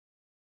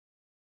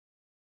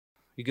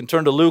You can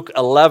turn to Luke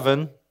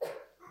 11.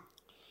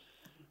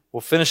 We'll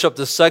finish up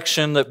this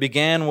section that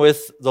began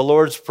with the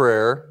Lord's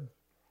Prayer.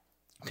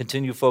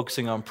 Continue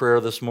focusing on prayer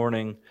this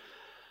morning.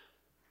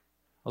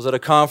 I was at a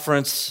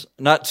conference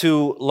not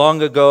too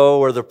long ago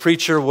where the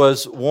preacher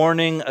was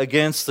warning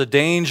against the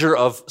danger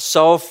of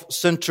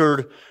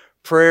self-centered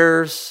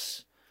prayers.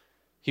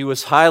 He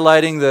was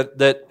highlighting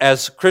that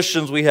as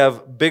Christians we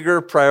have bigger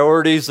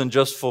priorities than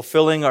just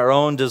fulfilling our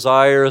own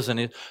desires.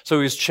 So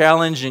he was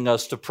challenging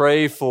us to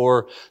pray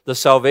for the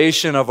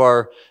salvation of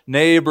our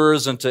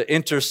neighbors and to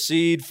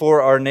intercede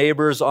for our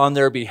neighbors on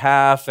their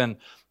behalf. And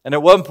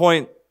at one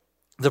point,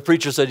 the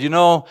preacher said,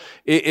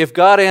 if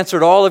God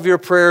answered all of your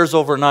prayers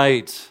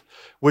overnight,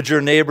 would your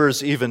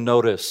neighbors even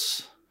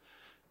notice?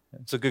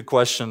 It's a good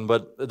question,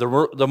 but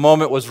the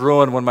moment was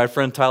ruined when my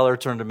friend Tyler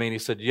turned to me and he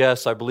said,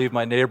 yes, I believe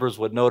my neighbors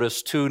would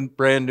notice 2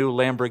 brand new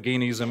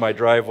Lamborghinis in my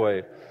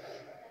driveway.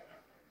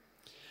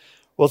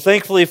 Well,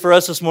 thankfully for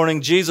us this morning,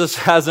 Jesus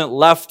hasn't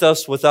left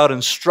us without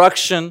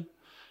instruction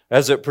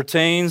as it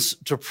pertains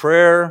to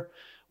prayer.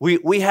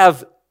 We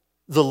have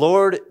the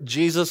Lord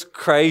Jesus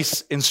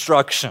Christ's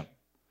instruction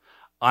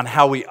on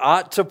how we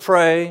ought to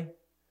pray,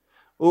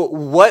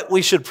 what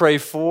we should pray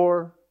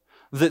for,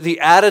 the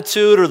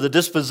attitude or the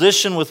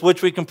disposition with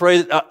which we can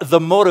pray, the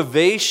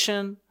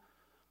motivation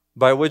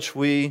by which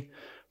we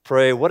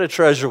pray. What a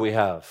treasure we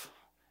have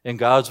in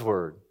God's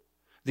Word,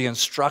 the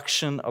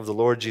instruction of the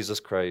Lord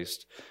Jesus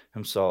Christ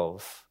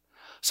Himself.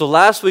 So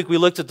last week we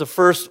looked at the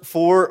first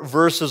 4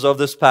 verses of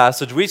this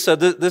passage. We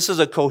said that this is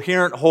a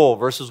coherent whole,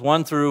 verses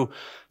 1 through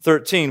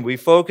 13. We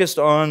focused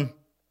on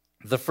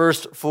the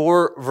first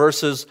 4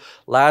 verses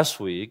last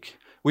week.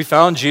 We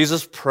found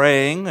Jesus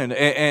praying, and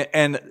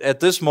at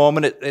this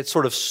moment, it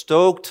sort of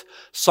stoked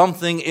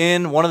something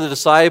in one of the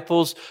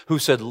disciples who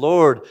said,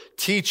 Lord,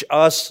 teach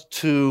us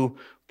to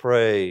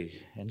pray.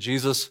 And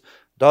Jesus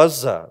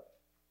does that.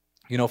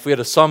 If we had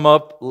to sum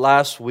up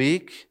last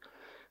week,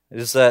 it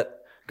is that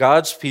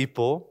God's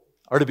people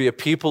are to be a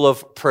people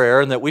of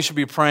prayer, and that we should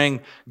be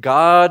praying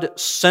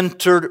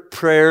God-centered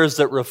prayers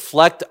that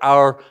reflect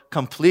our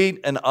complete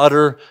and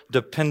utter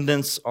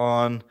dependence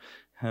on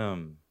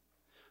Him.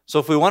 So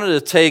if we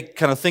wanted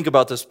to think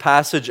about this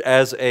passage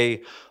as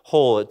a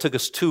whole, it took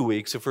us 2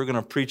 weeks. If we're going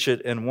to preach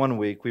it in 1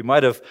 week, we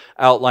might have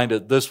outlined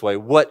it this way.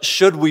 What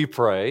should we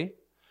pray?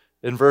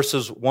 In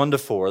verses 1 to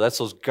 4. That's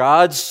those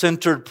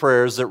God-centered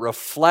prayers that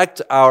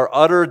reflect our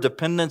utter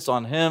dependence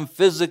on Him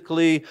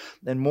physically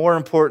and, more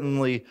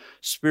importantly,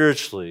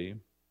 spiritually.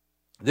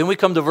 Then we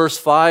come to verse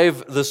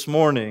 5 this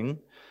morning,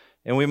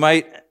 and we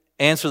might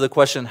answer the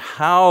question,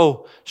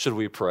 how should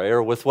we pray,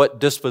 or with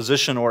what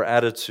disposition or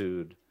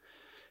attitude?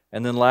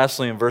 And then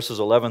lastly, in verses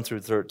 11 through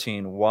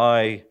 13,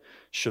 why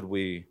should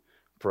we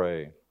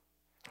pray?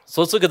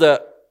 So let's look at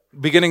that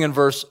beginning in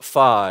verse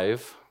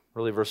 5,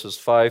 really verses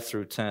 5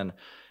 through 10.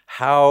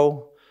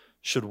 How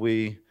should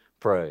we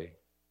pray?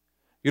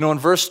 In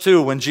verse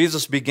 2, when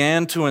Jesus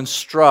began to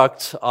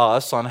instruct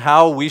us on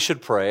how we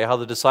should pray, how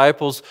the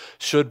disciples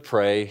should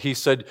pray, He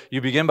said, you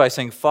begin by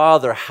saying,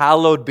 Father,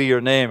 hallowed be your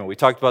name. And we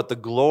talked about the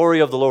glory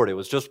of the Lord. It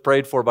was just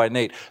prayed for by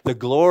Nate. The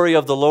glory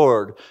of the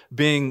Lord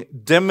being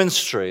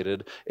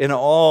demonstrated in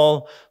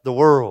all the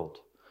world.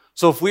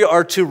 So if we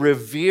are to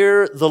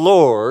revere the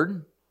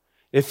Lord,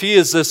 if He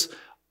is this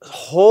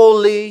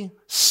holy,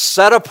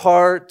 set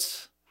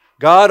apart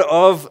God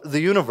of the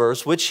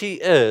universe, which He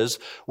is,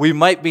 we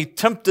might be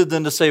tempted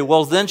then to say,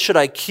 well, then should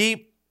I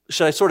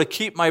sort of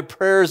keep my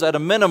prayers at a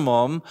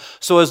minimum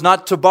so as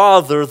not to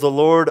bother the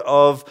Lord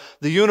of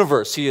the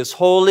universe? He is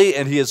holy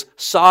and He is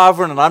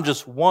sovereign, and I'm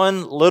just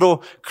one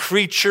little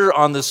creature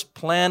on this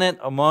planet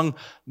among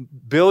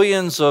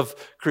billions of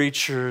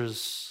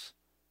creatures.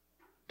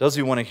 Does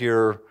He want to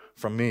hear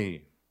from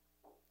me?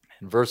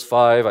 And verse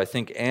 5, I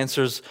think,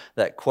 answers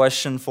that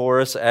question for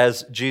us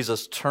as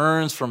Jesus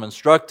turns from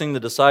instructing the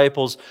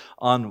disciples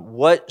on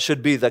what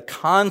should be the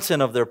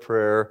content of their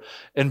prayer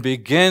and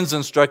begins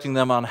instructing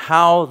them on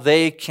how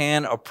they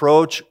can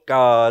approach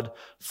God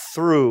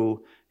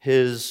through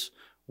His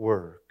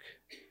work.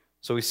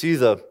 So we see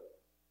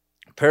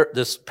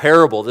this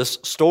parable, this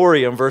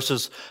story in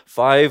verses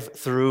 5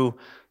 through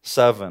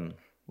 7.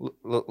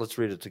 Let's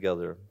read it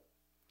together.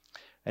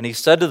 And He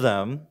said to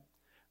them,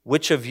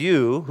 which of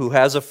you who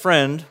has a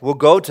friend will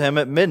go to him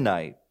at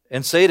midnight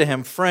and say to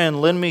him,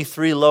 Friend, lend me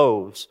 3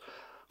 loaves,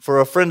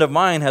 for a friend of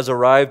mine has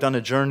arrived on a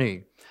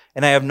journey,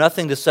 and I have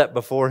nothing to set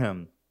before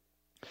him.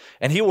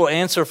 And he will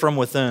answer from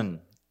within,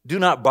 Do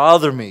not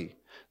bother me.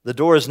 The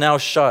door is now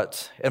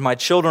shut, and my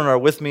children are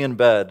with me in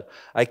bed.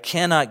 I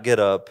cannot get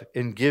up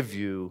and give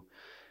you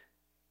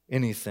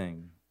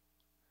anything.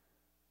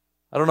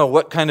 I don't know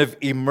what kind of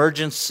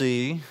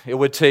emergency it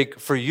would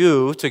take for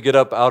you to get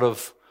up out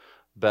of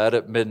bed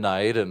at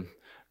midnight and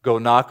go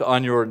knock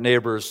on your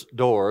neighbor's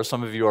door.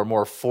 Some of you are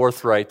more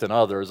forthright than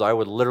others. I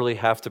would literally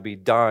have to be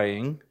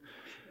dying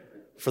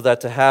for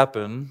that to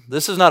happen.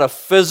 This is not a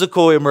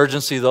physical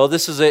emergency, though.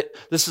 This is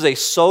a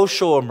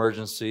social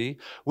emergency.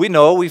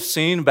 We've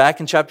seen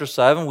back in chapter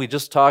 7, we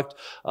just talked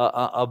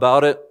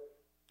about it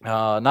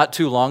not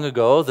too long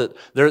ago that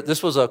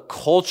this was a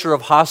culture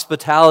of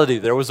hospitality.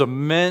 There was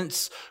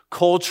immense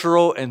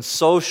cultural and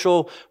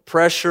social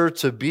pressure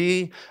to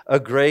be a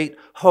great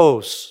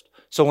host.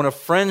 So when a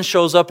friend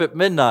shows up at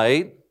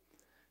midnight,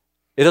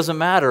 it doesn't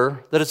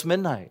matter that it's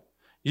midnight.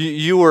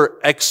 You were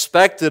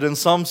expected in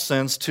some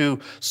sense to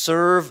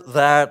serve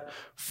that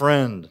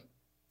friend.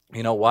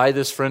 You know, why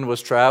this friend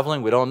was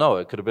traveling, we don't know.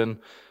 It could have been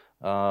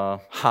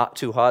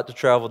too hot to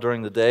travel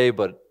during the day,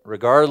 but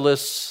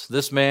regardless,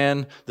 this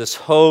man, this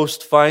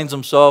host, finds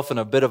himself in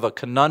a bit of a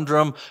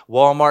conundrum.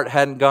 Walmart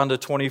hadn't gone to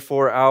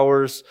 24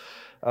 hours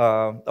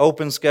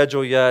open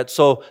schedule yet.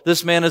 So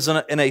this man is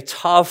in a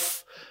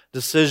tough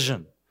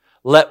decision.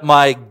 Let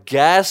my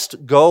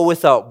guest go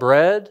without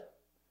bread,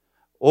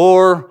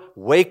 or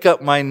wake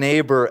up my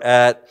neighbor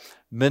at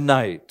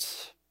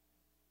midnight.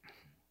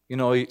 You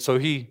know, so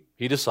he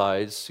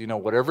decides, you know,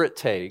 whatever it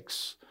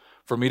takes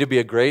for me to be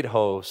a great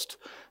host,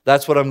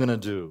 that's what I'm going to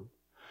do.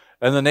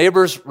 And the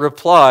neighbor's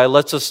reply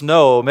lets us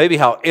know maybe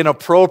how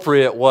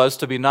inappropriate it was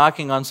to be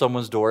knocking on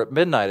someone's door at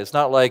midnight. It's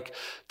not like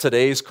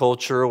today's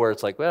culture where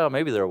it's like, well,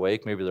 maybe they're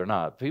awake, maybe they're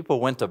not.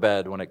 People went to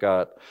bed when it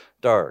got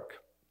dark.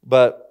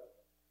 But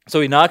so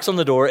he knocks on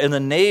the door, and the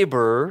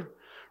neighbor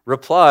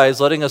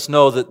replies, letting us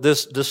know that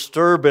this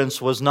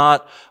disturbance was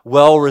not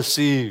well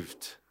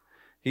received.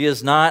 He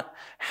is not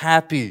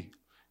happy.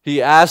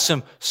 He asks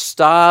him,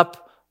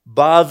 "Stop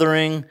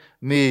bothering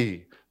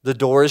me. The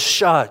door is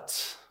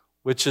shut,"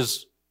 which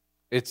is,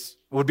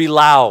 would be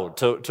loud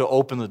to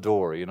open the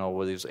door, you know,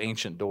 where these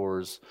ancient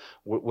doors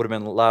would have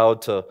been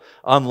loud to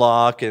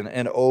unlock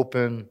and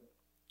open,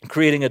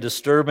 creating a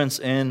disturbance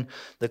in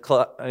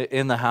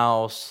the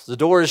house. The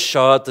door is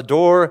shut, the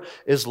door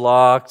is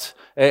locked,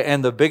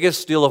 and the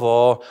biggest deal of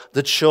all,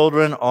 the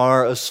children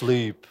are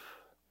asleep.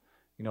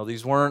 You know,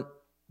 these weren't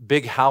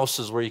big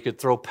houses where you could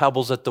throw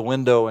pebbles at the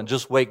window and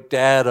just wake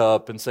Dad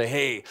up and say,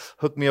 "Hey,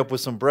 hook me up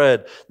with some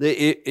bread."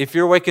 If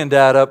you're waking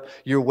Dad up,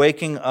 you're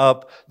waking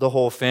up the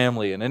whole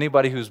family. And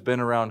anybody who's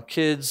been around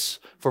kids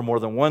for more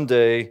than one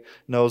day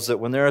knows that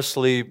when they're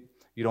asleep,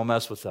 you don't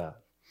mess with that.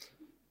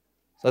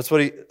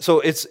 So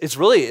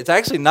it's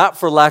actually not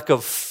for lack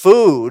of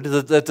food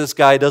that this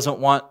guy doesn't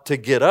want to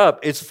get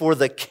up. It's for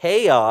the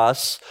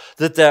chaos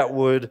that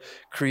would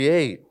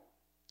create.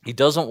 He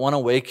doesn't want to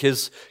wake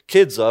his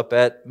kids up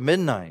at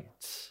midnight.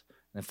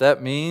 And if that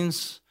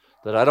means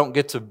that I don't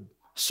get to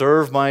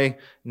serve my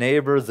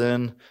neighbor,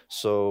 then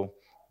so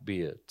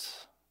be it.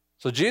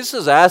 So Jesus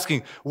is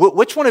asking,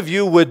 which one of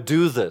you would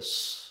do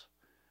this?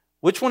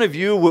 Which one of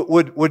you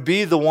would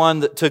be the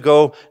one to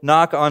go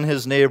knock on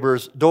his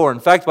neighbor's door? In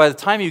fact, by the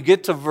time you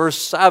get to verse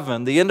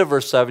 7, the end of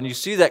verse 7, you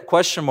see that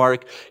question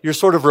mark, you're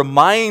sort of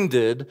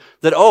reminded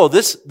that, oh,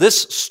 this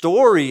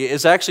story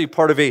is actually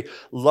part of a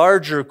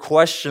larger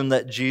question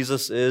that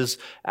Jesus is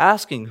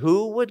asking.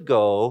 Who would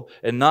go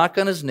and knock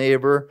on his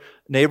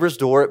neighbor's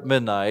door at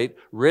midnight,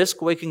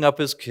 risk waking up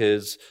his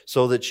kids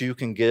so that you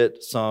can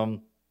get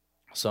some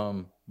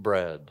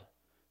bread?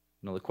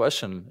 You know, the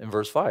question in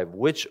verse 5,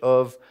 which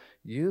of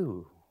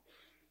you?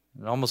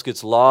 It almost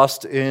gets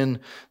lost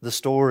in the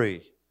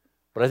story.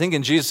 But I think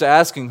in Jesus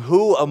asking,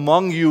 who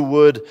among you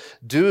would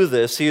do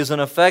this, he is in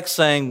effect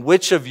saying,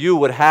 which of you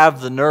would have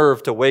the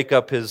nerve to wake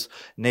up his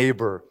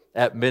neighbor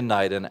at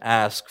midnight and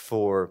ask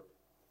for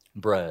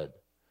bread?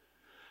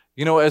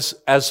 You know,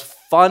 as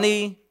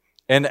funny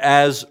and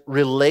as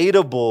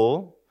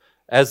relatable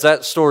as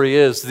that story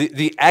is,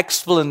 the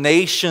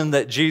explanation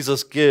that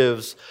Jesus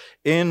gives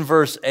in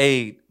verse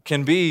 8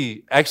 can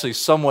be actually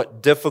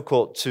somewhat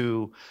difficult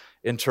to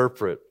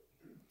interpret.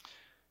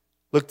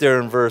 Look there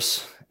in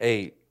verse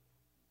 8.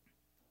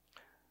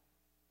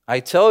 I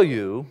tell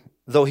you,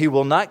 though he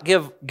will not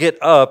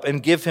get up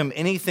and give him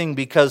anything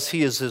because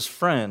he is his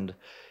friend,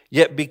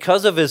 yet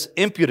because of his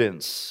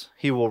impudence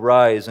he will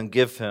rise and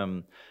give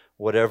him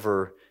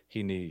whatever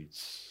he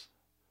needs.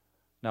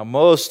 Now,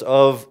 most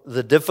of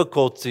the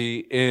difficulty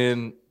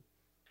in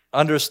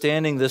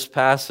understanding this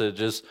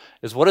passage is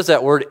what does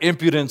that word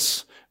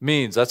impudence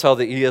means? That's how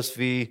the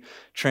ESV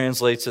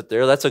translates it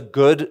there. That's a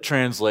good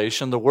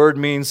translation. The word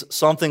means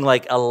something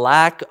like a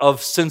lack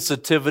of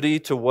sensitivity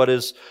to what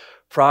is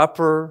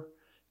proper,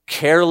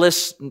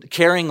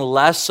 caring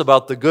less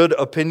about the good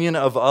opinion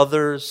of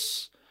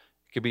others.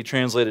 It could be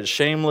translated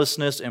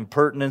shamelessness,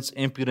 impertinence,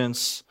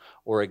 impudence,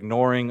 or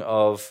ignoring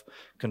of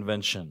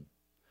convention.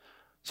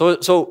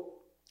 So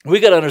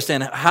we got to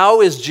understand, how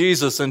is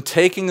Jesus in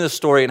taking this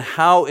story and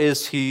how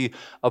is he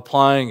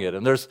applying it?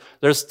 And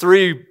there's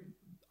three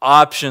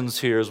options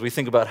here as we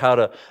think about how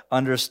to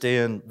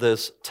understand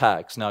this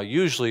text. Now,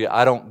 usually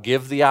I don't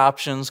give the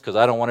options because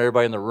I don't want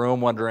everybody in the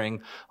room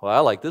wondering, well, I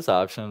like this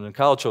option and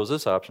Kyle chose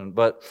this option.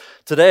 But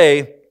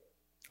today,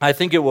 I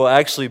think it will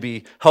actually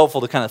be helpful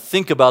to kind of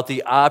think about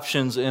the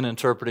options in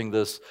interpreting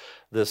this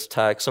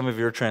text. Some of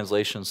your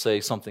translations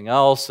say something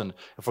else, and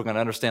if we're going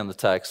to understand the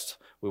text,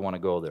 we want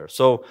to go there.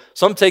 So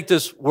some take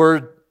this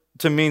word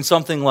to mean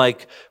something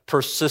like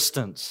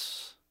persistence.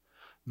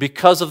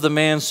 Because of the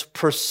man's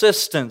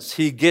persistence,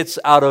 he gets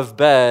out of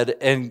bed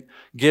and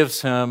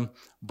gives him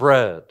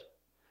bread.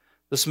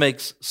 This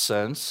makes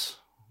sense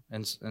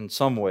in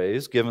some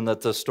ways, given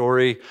that the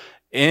story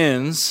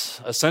ends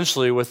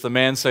essentially with the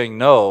man saying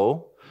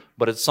no,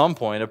 but at some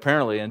point,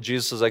 apparently, in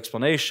Jesus'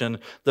 explanation,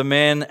 the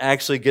man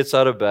actually gets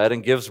out of bed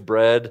and gives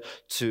bread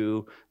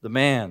to the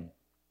man.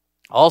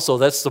 Also,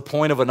 that's the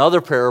point of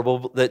another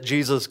parable that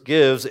Jesus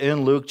gives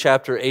in Luke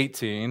chapter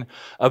 18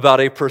 about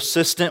a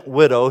persistent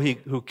widow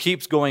who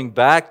keeps going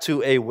back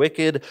to a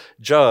wicked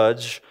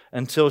judge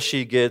until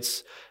she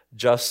gets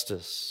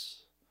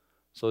justice.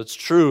 So it's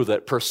true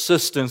that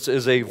persistence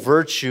is a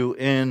virtue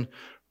in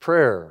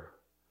prayer.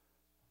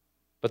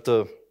 But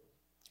the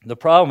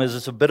problem is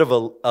it's a bit of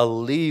a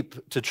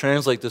leap to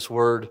translate this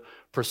word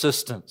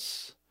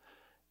persistence.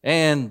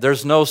 And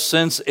there's no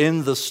sense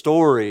in the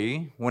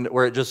story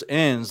where it just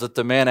ends that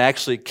the man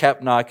actually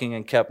kept knocking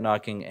and kept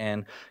knocking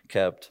and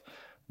kept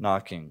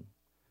knocking.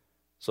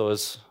 So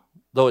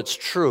though it's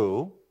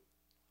true,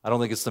 I don't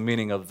think it's the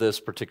meaning of this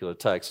particular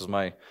text. As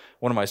one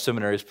of my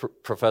seminary's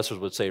professors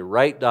would say,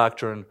 right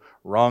doctrine,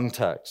 wrong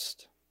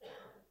text.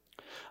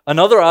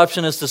 Another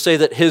option is to say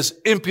that his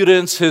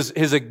impudence,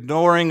 his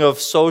ignoring of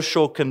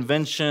social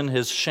convention,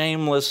 his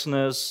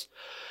shamelessness,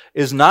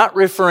 is not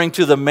referring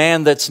to the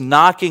man that's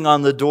knocking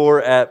on the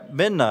door at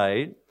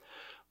midnight,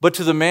 but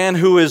to the man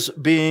who is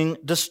being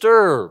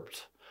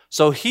disturbed.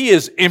 So he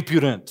is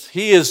impudent.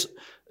 He is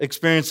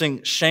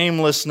experiencing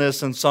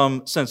shamelessness in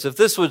some sense. If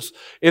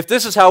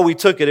this is how we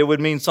took it, it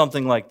would mean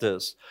something like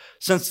this.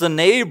 Since the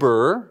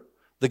neighbor,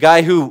 the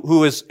guy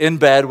who is in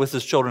bed with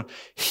his children,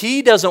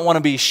 he doesn't want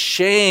to be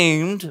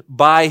shamed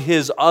by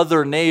his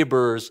other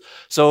neighbors.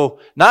 So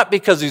not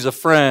because he's a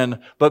friend,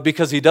 but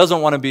because he doesn't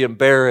want to be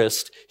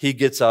embarrassed, he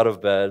gets out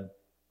of bed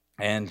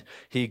and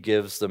he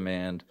gives the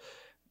man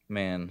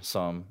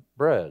some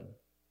bread.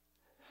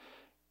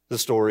 The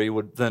story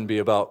would then be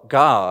about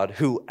God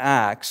who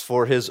acts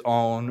for his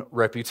own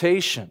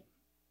reputation,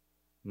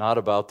 not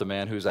about the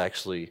man who's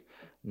actually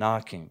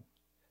knocking.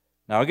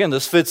 Now again,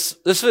 this fits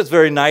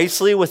very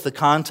nicely with the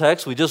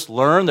context. We just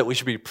learned that we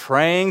should be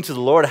praying to the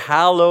Lord,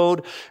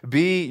 hallowed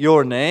be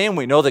your name.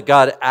 We know that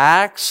God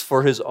acts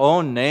for his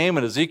own name.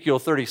 In Ezekiel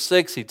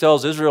 36, he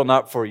tells Israel,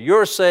 not for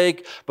your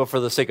sake, but for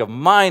the sake of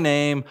my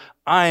name,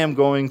 I am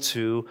going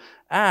to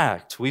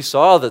act. We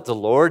saw that the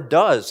Lord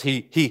does.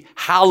 He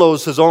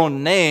hallows his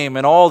own name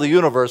in all the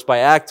universe by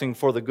acting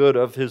for the good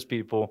of his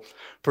people,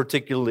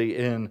 particularly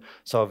in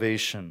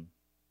salvation.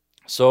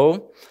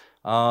 So,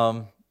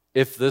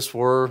 if this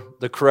were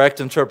the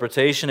correct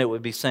interpretation, it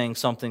would be saying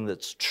something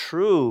that's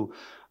true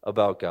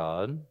about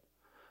God.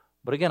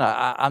 But again,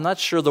 I'm not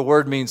sure the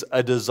word means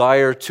a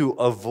desire to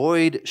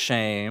avoid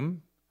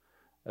shame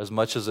as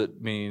much as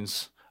it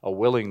means a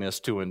willingness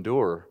to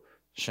endure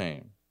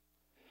shame.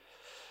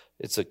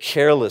 It's a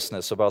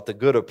carelessness about the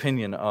good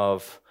opinion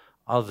of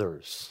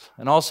others.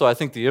 And also, I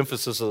think the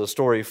emphasis of the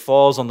story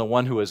falls on the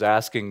one who is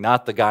asking,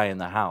 not the guy in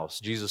the house.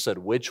 Jesus said,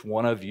 which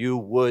one of you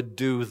would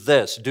do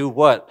this? Do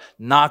what?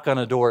 Knock on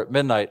a door at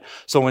midnight.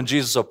 So when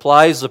Jesus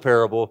applies the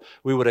parable,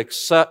 we would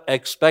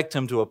expect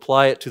him to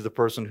apply it to the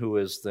person who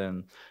is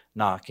then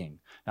knocking.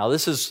 Now,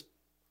 this is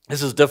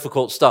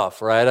difficult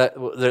stuff, right?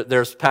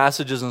 There's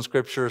passages in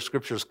Scripture.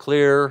 Scripture's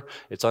clear.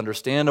 It's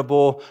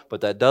understandable.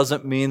 But that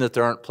doesn't mean that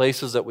there aren't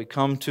places that we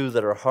come to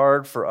that are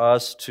hard for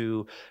us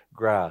to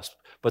grasp.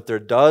 But there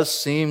does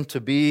seem to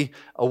be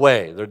a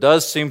way. There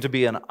does seem to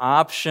be an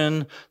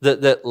option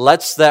that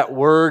lets that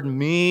word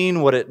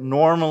mean what it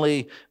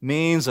normally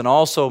means and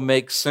also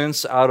makes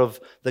sense out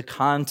of the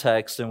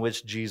context in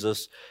which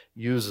Jesus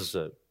uses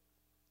it.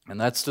 And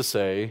that's to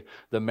say,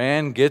 the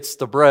man gets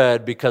the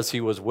bread because he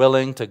was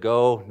willing to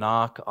go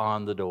knock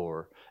on the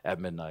door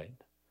at midnight.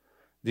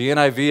 The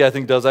NIV, I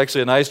think, does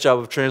actually a nice job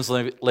of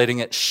translating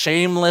it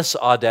shameless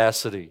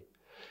audacity.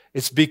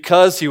 It's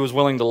because he was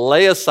willing to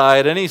lay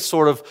aside any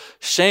sort of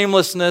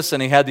shamelessness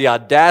and he had the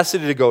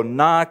audacity to go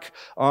knock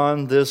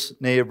on this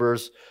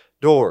neighbor's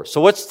door.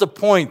 So what's the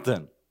point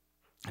then?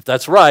 If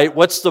that's right,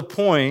 what's the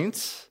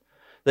point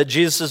that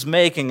Jesus is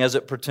making as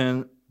it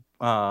pertains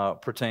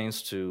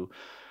to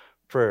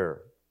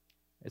prayer?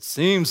 It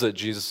seems that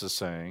Jesus is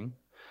saying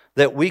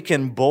that we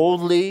can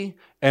boldly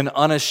and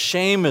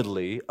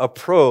unashamedly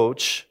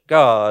approach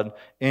God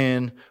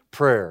in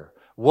prayer.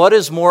 What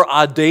is more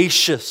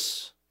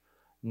audacious?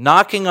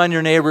 Knocking on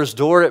your neighbor's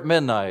door at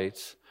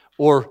midnight,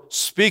 or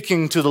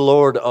speaking to the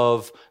Lord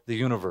of the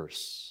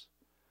universe.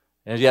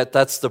 And yet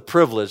that's the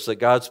privilege that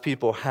God's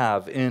people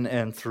have in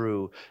and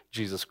through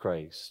Jesus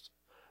Christ.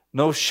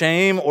 No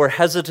shame or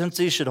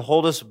hesitancy should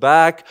hold us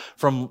back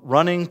from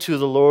running to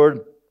the Lord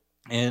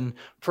in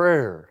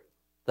prayer.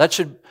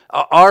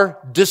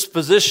 Our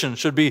disposition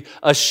should be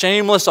a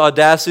shameless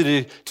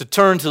audacity to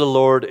turn to the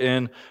Lord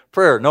in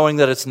prayer, knowing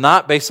that it's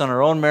not based on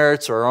our own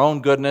merits or our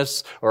own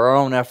goodness or our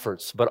own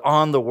efforts, but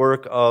on the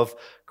work of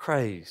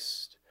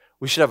Christ.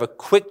 We should have a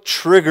quick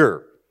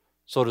trigger,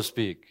 so to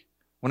speak,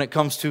 when it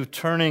comes to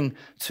turning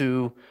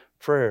to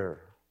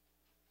prayer.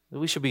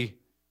 We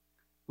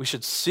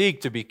should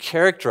seek to be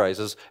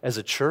characterized as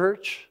a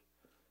church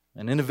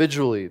and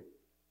individually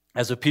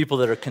as a people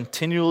that are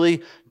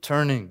continually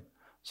turning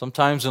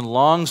Sometimes in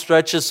long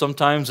stretches,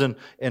 sometimes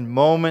in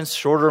moments,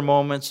 shorter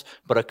moments,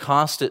 but a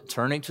constant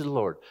turning to the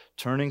Lord,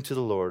 turning to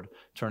the Lord,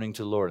 turning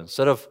to the Lord.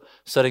 Instead of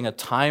setting a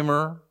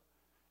timer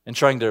and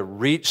trying to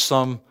reach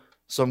some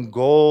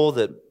goal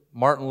that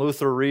Martin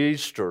Luther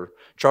reached, or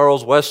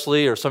Charles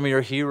Wesley, or some of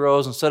your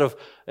heroes, instead of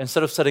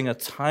setting a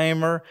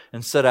timer,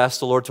 instead ask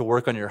the Lord to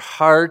work on your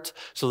heart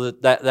so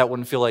that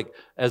wouldn't feel like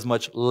as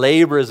much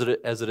labor as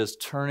it is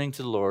turning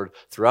to the Lord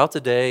throughout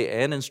the day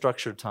and in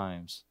structured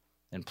times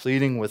and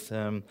pleading with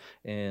Him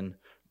in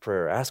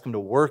prayer. Ask Him to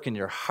work in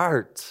your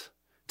heart,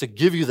 to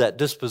give you that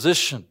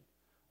disposition,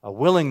 a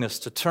willingness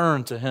to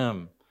turn to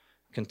Him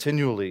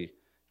continually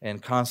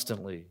and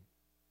constantly.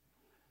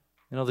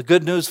 You know, the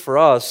good news for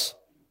us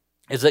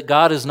is that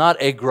God is not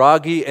a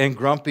groggy and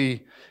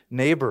grumpy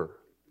neighbor.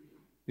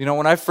 You know,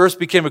 when I first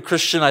became a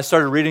Christian, I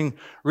started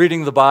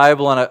reading the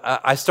Bible, and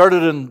I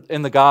started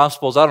in the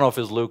Gospels. I don't know if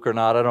it's Luke or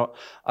not.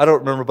 I don't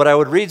remember. But I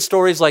would read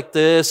stories like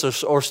this,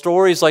 or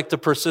stories like the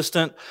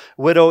persistent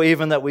widow,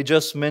 even that we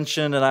just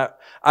mentioned, and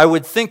I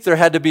would think there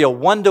had to be a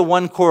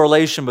one-to-one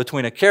correlation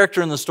between a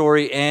character in the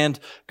story and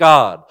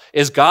God.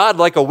 Is God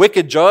like a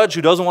wicked judge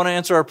who doesn't want to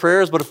answer our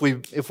prayers, but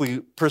if we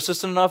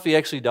persistent enough, He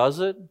actually does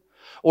it?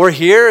 Or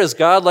here, is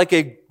God like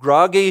a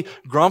groggy,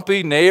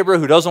 grumpy neighbor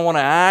who doesn't want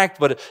to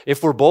act, but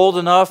if we're bold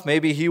enough,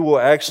 maybe He will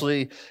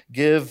actually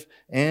give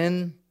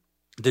in?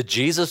 Did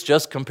Jesus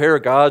just compare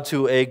God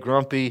to a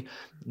grumpy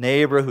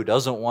neighbor who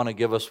doesn't want to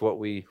give us what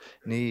we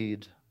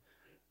need?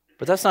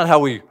 But that's not how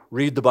we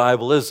read the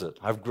Bible, is it?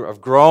 I've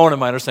grown in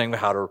my understanding of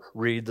how to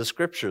read the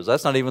Scriptures.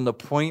 That's not even the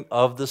point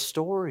of the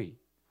story.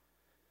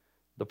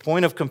 The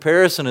point of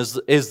comparison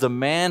is the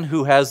man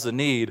who has the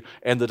need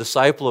and the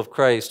disciple of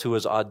Christ who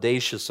is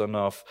audacious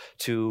enough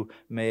to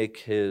make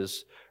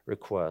his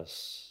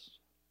requests.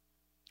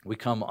 We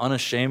come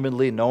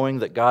unashamedly knowing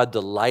that God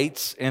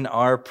delights in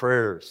our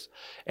prayers,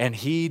 and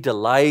He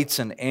delights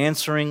in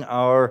answering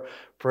our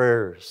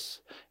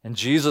prayers. And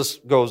Jesus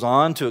goes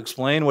on to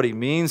explain what He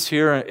means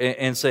here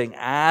in saying,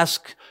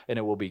 ask and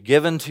it will be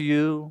given to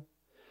you.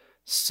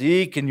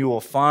 Seek and you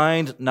will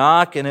find.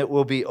 Knock and it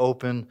will be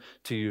open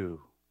to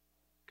you.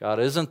 God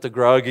isn't the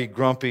groggy,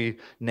 grumpy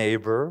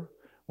neighbor.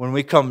 When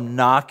we come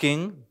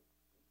knocking,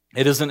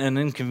 it isn't an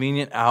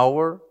inconvenient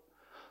hour.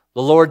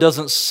 The Lord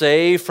doesn't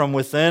say from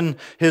within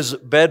His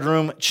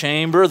bedroom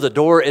chamber, the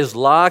door is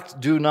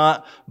locked, do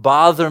not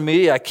bother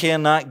me, I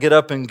cannot get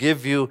up and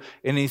give you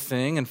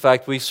anything. In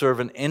fact, we serve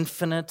an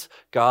infinite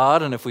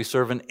God, and if we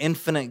serve an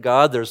infinite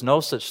God, there's no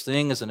such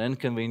thing as an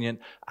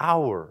inconvenient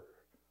hour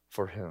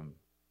for Him.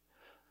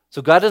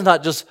 So God does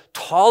not just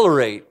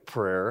tolerate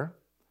prayer,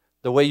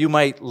 the way you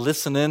might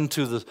listen in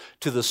to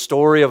the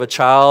story of a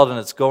child and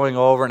it's going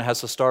over and it has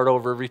to start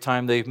over every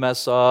time they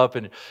mess up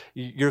and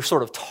you're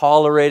sort of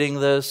tolerating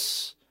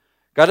this.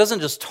 God doesn't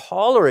just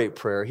tolerate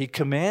prayer, He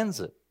commands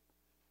it.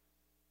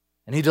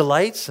 And He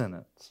delights in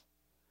it.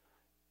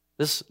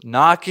 This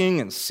knocking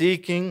and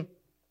seeking,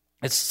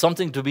 it's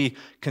something to be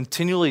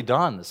continually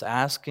done, this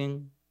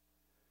asking.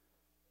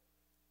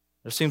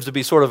 There seems to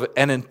be sort of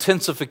an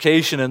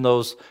intensification in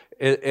those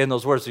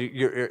words.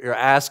 You're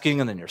asking,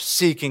 and then you're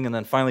seeking, and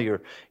then finally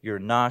you're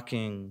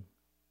knocking.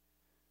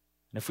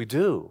 And if we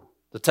do,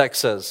 the text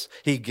says,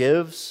 He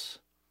gives,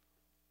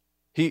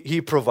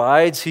 He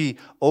provides, He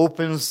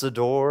opens the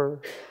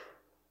door.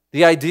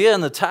 The idea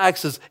in the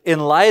text is in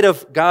light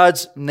of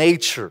God's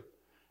nature.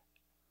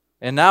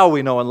 And now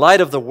we know, in light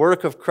of the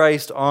work of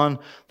Christ on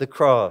the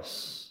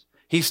cross,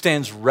 He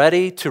stands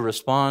ready to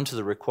respond to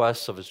the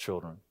requests of His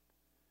children.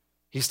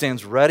 He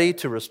stands ready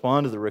to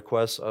respond to the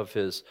requests of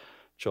His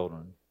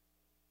children.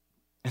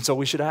 And so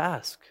we should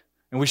ask,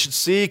 and we should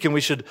seek, and we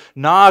should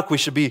knock. We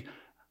should be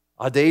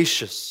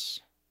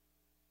audacious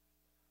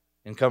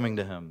in coming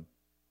to Him.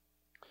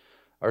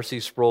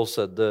 R.C. Sproul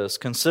said this,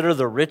 "Consider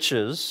the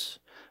riches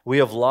we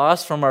have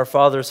lost from our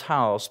Father's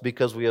house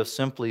because we have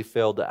simply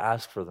failed to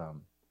ask for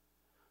them."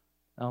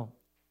 Now,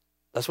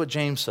 that's what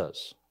James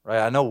says,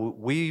 right? I know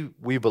we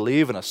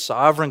believe in a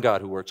sovereign God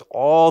who works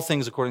all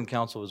things according to the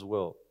counsel of His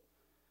will.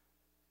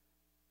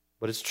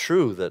 But it's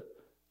true that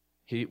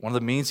one of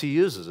the means He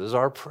uses is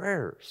our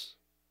prayers.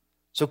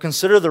 So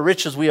consider the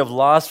riches we have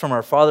lost from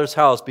our Father's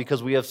house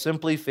because we have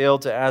simply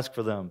failed to ask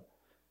for them.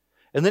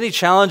 And then he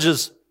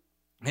challenges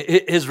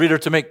his reader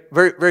to make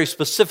very, very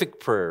specific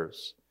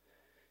prayers.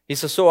 He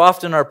says, so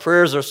often our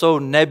prayers are so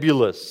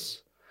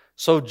nebulous,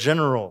 so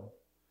general.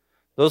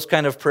 Those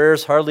kind of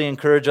prayers hardly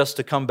encourage us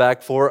to come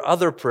back for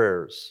other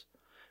prayers.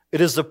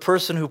 It is the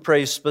person who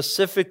prays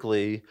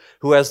specifically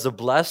who has the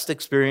blessed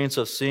experience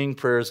of seeing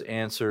prayers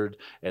answered,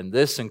 and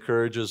this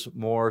encourages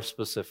more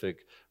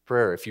specific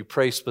prayer. If you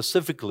pray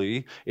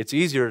specifically, it's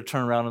easier to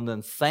turn around and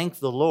then thank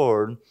the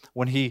Lord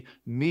when He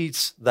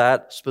meets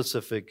that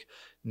specific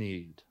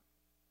need.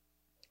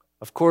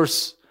 Of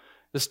course,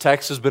 this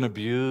text has been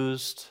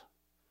abused,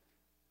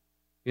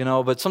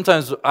 but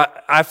sometimes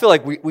I feel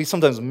like we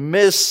sometimes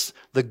miss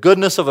the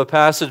goodness of a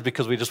passage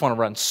because we just want to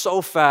run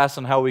so fast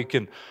on how we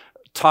can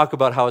talk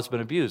about how it's been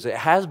abused. It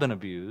has been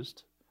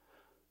abused,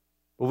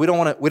 but we don't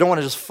want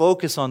to just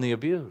focus on the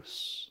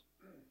abuse.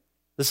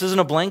 This isn't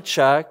a blank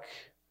check.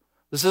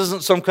 This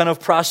isn't some kind of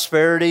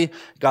prosperity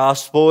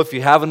gospel. If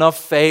you have enough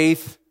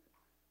faith,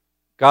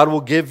 God will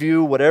give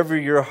you whatever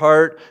your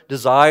heart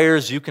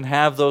desires. You can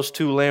have those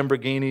 2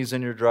 Lamborghinis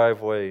in your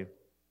driveway.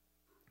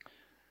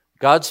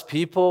 God's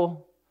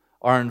people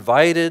are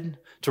invited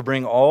to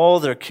bring all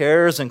their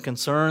cares and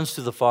concerns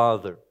to the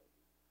Father.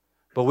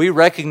 But we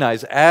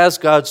recognize, as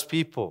God's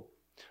people,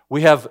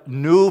 we have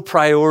new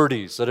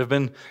priorities that have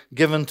been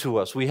given to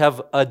us. We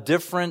have a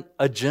different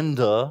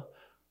agenda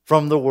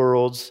from the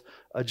world's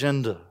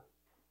agenda.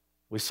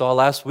 We saw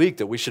last week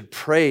that we should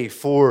pray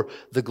for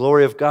the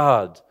glory of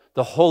God,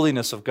 the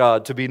holiness of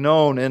God to be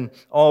known in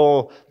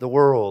all the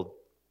world.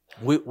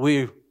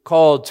 We're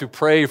called to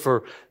pray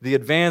for the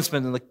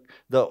advancement and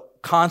the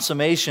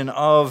consummation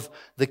of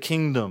the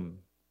kingdom.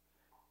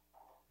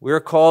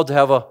 We're called to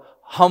have a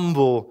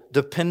humble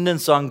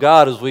dependence on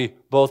God as we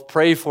both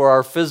pray for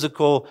our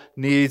physical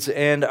needs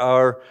and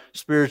our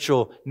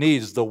spiritual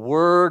needs. The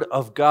Word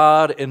of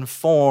God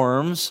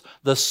informs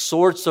the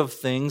sorts of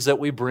things that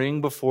we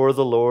bring before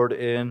the Lord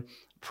in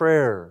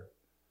prayer.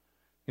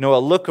 You know, a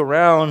look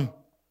around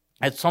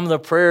at some of the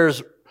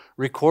prayers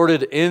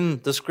recorded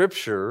in the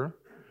Scripture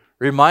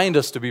remind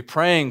us to be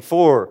praying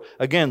for,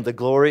 again, the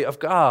glory of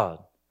God.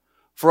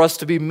 For us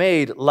to be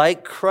made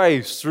like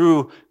Christ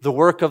through the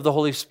work of the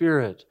Holy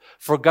Spirit.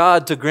 For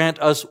God to grant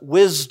us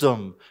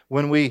wisdom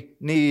when we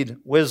need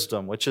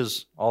wisdom, which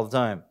is all the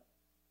time.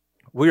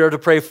 We are to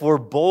pray for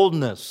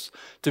boldness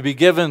to be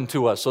given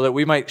to us so that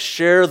we might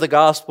share the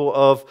gospel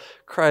of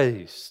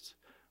Christ.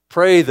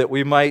 Pray that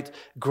we might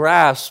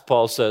grasp,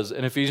 Paul says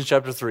in Ephesians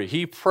chapter 3.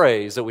 He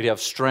prays that we have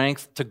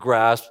strength to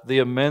grasp the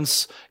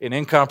immense and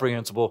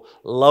incomprehensible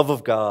love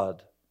of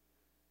God.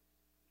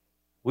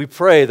 We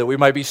pray that we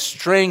might be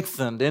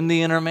strengthened in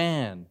the inner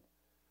man.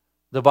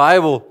 The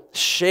Bible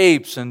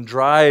shapes and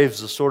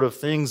drives the sort of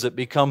things that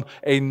become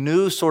a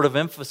new sort of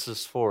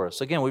emphasis for us.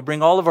 Again, we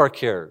bring all of our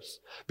cares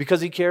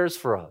because He cares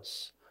for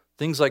us.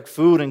 Things like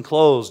food and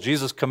clothes,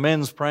 Jesus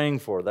commends praying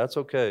for. That's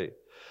okay.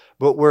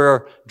 But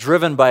we're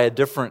driven by a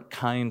different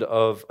kind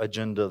of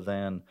agenda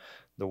than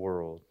the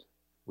world.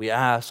 We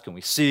ask and we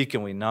seek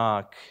and we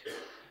knock.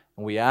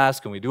 And we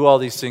ask and we do all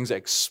these things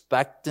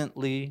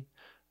expectantly,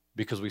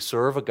 because we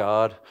serve a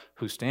God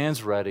who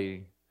stands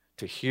ready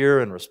to hear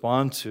and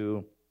respond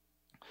to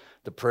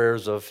the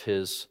prayers of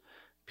His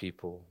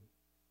people.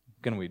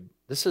 Again,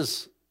 this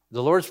is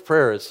the Lord's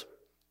Prayer.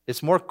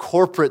 It's more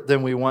corporate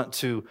than we want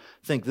to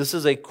think. This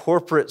is a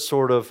corporate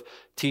sort of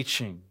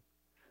teaching.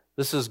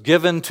 This is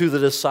given to the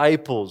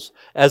disciples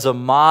as a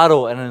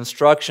model and an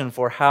instruction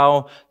for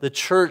how the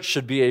church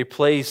should be a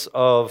place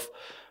of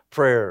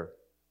prayer.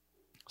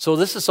 So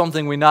this is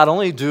something we not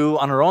only do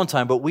on our own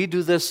time, but we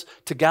do this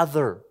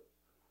together.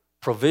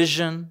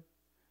 Provision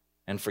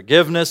and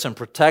forgiveness and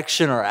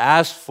protection are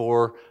asked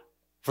for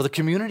the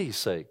community's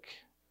sake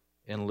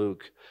in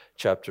Luke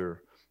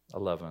chapter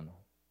 11.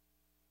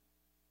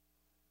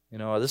 You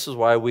know, this is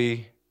why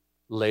we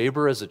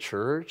labor as a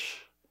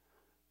church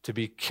to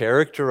be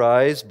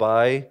characterized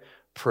by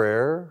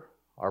prayer.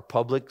 Our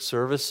public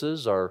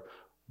services are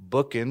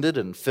bookended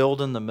and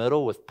filled in the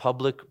middle with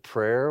public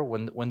prayer.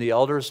 When the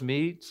elders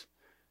meet,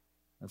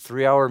 a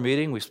 3-hour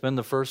meeting, we spend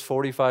the first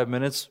 45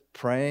 minutes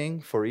praying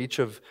for each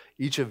of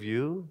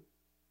you.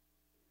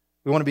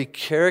 We want to be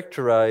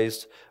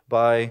characterized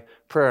by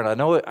prayer. And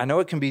I know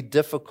it can be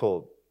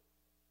difficult,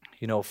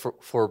 you know,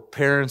 for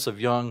parents of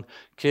young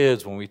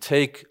kids when we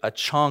take a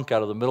chunk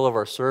out of the middle of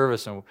our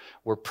service and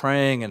we're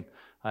praying. And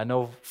I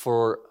know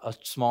for a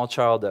small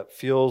child that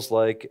feels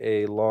like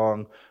a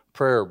long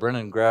prayer.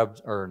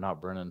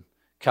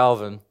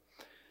 Calvin,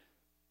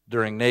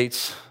 during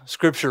Nate's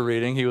scripture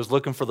reading, he was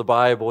looking for the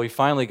Bible. He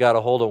finally got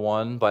a hold of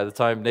one. By the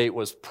time Nate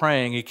was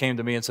praying, he came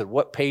to me and said,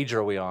 "What page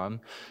are we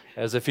on?"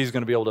 As if he's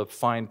going to be able to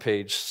find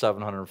page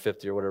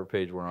 750 or whatever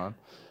page we're on.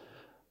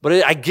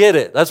 But I get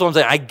it. That's what I'm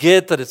saying. I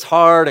get that it's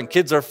hard and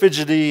kids are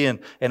fidgety, and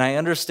I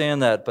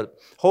understand that. But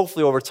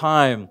hopefully over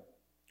time,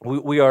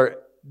 we are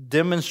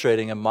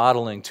demonstrating and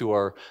modeling to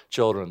our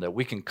children that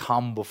we can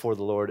come before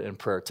the Lord in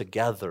prayer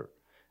together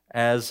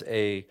as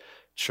a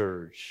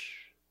church.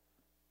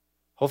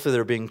 Hopefully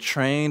they're being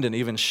trained and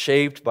even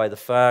shaped by the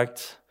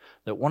fact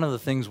that one of the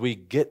things we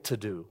get to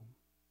do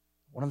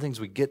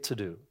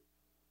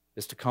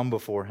is to come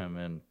before Him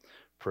in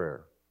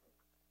prayer.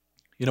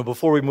 You know,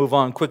 before we move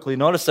on quickly,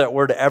 notice that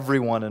word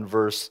everyone in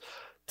verse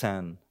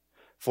 10.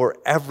 For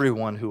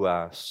everyone who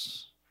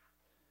asks.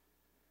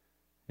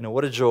 You know,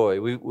 what a joy.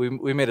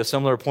 We made a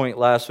similar point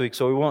last week,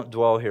 so we won't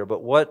dwell here,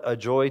 but what a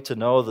joy to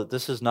know that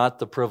this is not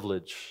the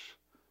privilege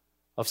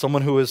of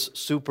someone who is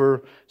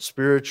super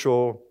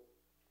spiritual,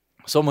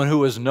 someone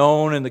who is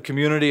known in the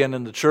community and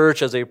in the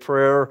church as a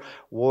prayer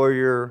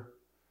warrior.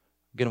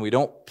 Again, we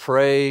don't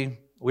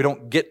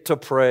get to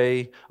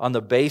pray on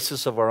the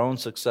basis of our own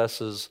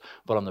successes,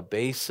 but on the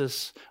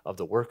basis of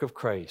the work of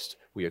Christ,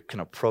 we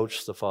can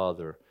approach the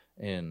Father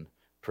in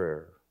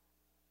prayer.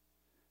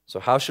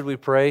 So how should we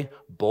pray?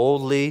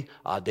 Boldly,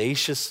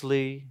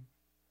 audaciously.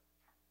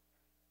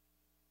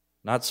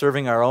 not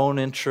serving our own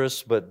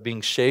interests, but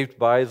being shaped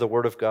by the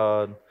Word of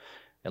God.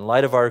 In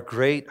light of our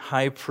great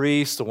high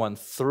priest, the one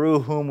through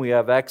whom we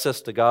have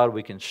access to God,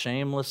 we can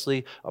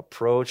shamelessly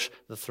approach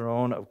the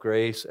throne of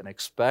grace and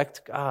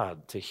expect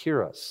God to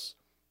hear us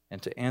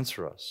and to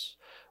answer us.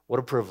 What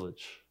a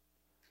privilege.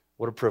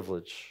 What a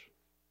privilege.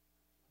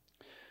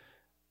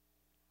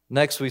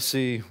 Next, we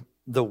see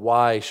the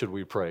why should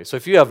we pray. So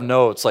if you have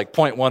notes, like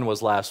point 1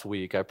 was last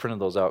week. I printed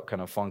those out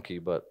kind of funky,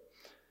 but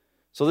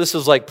so this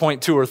is like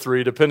point 2 or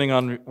 3, depending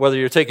on whether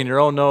you're taking your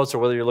own notes or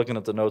whether you're looking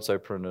at the notes I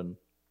printed.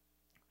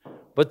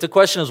 But the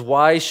question is,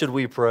 why should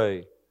we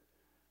pray?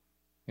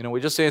 You know, we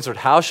just answered,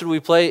 how should we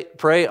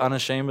pray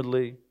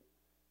unashamedly?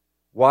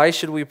 Why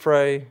should we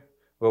pray?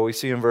 Well, we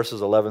see in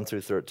verses 11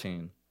 through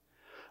 13.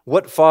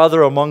 What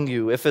father among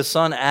you, if his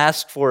son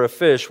asks for a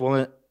fish,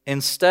 will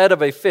instead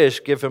of a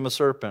fish give him a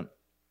serpent?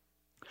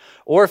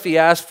 Or if he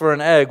asks for an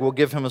egg, will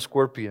give him a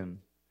scorpion?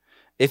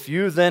 If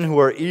you then who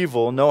are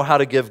evil know how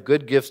to give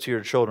good gifts to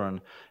your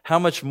children, how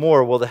much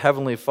more will the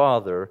Heavenly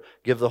Father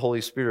give the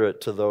Holy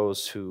Spirit to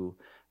those who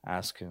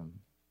ask Him?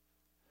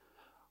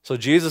 So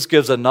Jesus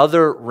gives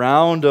another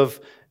round of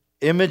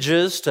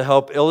images to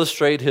help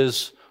illustrate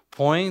His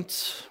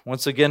point.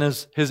 Once again,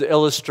 his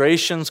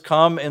illustrations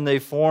come in the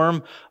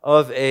form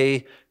of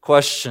a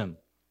question.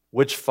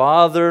 Which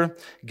father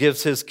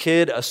gives his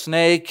kid a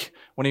snake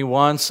when he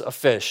wants a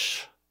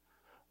fish?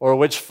 Or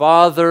which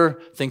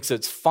father thinks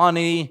it's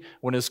funny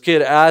when his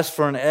kid asks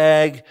for an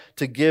egg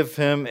to give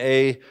him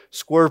a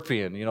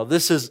scorpion? You know,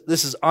 this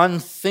is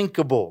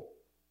unthinkable.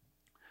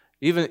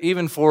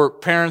 Even for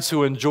parents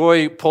who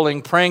enjoy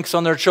pulling pranks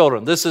on their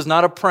children. This is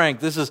not a prank.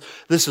 This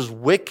is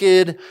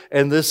wicked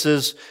and this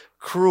is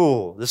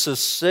cruel. This is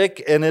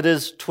sick and it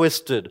is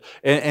twisted.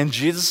 And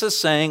Jesus is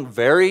saying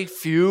very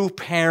few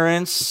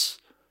parents,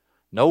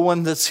 no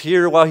one that's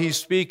here while He's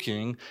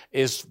speaking,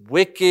 is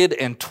wicked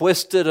and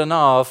twisted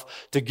enough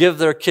to give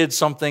their kids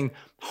something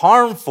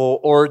harmful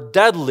or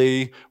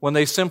deadly when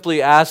they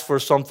simply ask for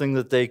something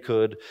that they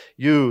could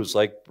use,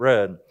 like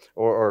bread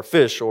or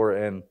fish or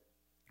an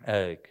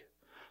egg.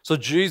 So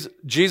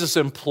Jesus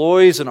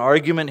employs an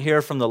argument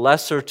here from the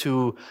lesser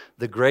to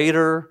the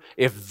greater.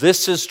 If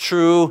this is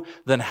true,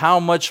 then how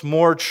much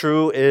more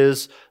true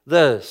is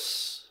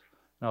this?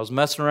 And I was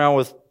messing around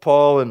with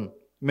Paul in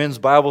men's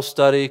Bible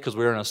study because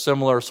we were in a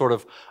similar sort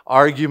of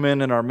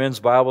argument in our men's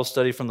Bible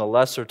study from the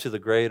lesser to the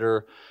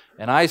greater.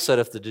 And I said,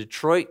 if the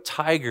Detroit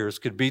Tigers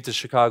could beat the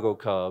Chicago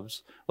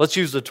Cubs, let's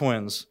use the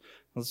Twins.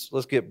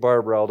 Let's get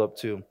Barb riled up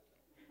too.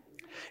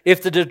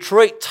 If the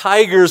Detroit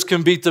Tigers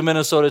can beat the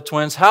Minnesota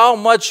Twins, how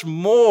much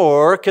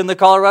more can the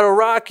Colorado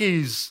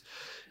Rockies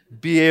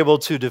be able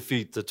to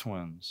defeat the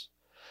Twins?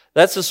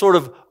 That's the sort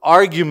of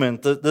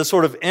argument, the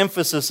sort of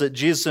emphasis that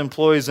Jesus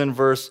employs in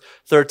verse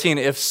 13.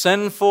 If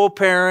sinful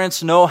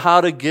parents know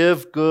how to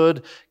give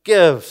good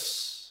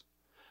gifts,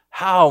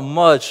 how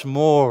much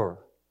more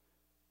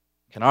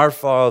can our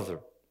Father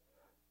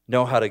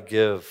know how to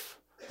give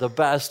the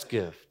best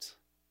gift?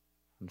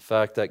 In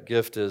fact, that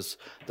gift is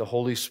the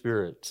Holy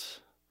Spirit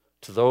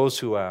to those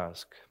who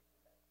ask.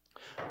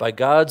 By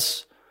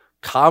God's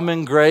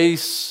common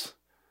grace,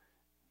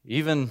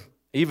 even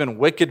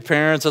wicked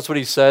parents, that's what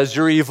He says,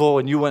 you're evil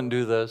and you wouldn't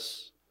do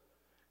this.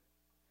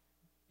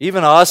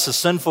 Even us as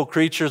sinful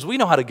creatures, we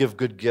know how to give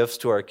good gifts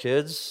to our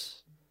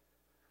kids.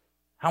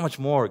 How much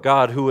more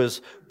God, who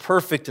is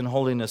perfect in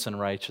holiness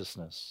and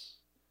righteousness.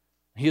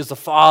 He is the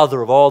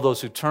Father of all those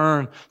who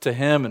turn to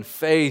Him in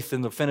faith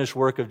in the finished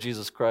work of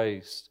Jesus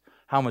Christ.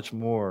 How much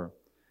more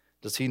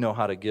does He know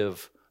how to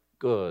give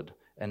good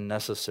and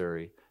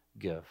necessary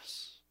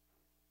gifts?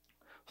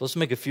 So let's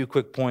make a few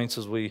quick points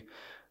as we,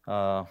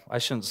 I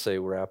shouldn't say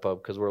wrap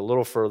up because we're a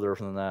little further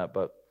from that,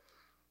 but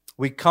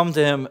we come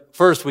to Him,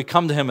 first we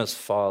come to Him as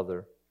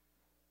Father.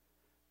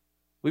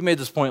 We made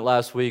this point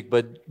last week,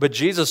 but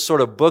Jesus sort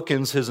of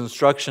bookends His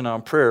instruction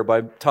on prayer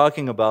by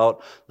talking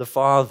about the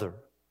Father.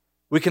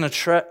 We can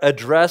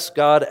address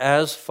God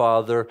as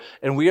Father,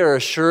 and we are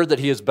assured that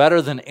He is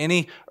better than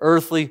any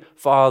earthly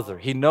father.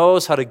 He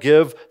knows how to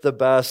give the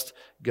best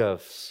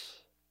gifts.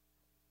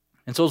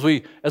 And so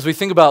as we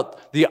think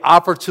about the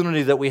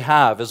opportunity that we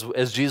have,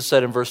 as Jesus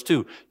said in verse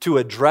 2, to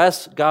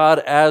address God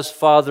as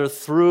Father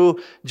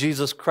through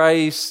Jesus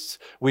Christ,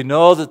 we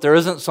know that there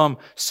isn't some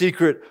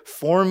secret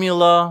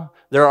formula.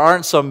 There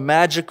aren't some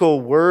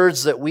magical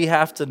words that we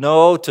have to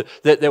know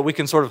that we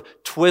can sort of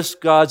twist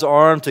God's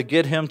arm to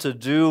get Him to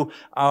do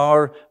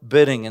our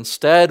bidding.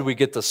 Instead, we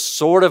get the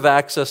sort of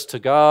access to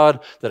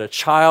God that a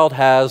child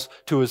has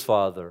to his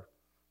father.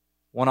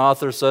 One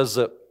author says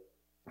that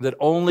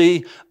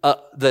only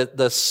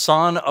the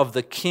son of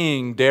the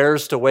king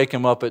dares to wake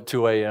him up at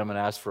 2 a.m. and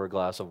ask for a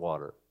glass of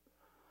water.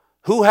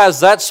 Who has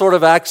that sort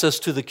of access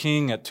to the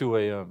king at 2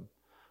 a.m.?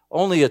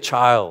 Only a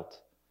child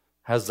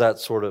has that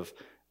sort of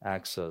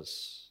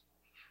access.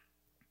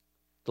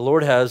 The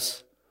Lord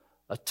has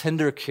a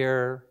tender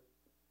care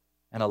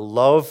and a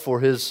love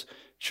for His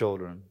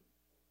children.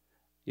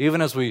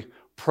 Even as we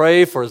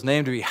pray for His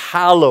name to be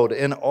hallowed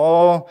in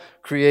all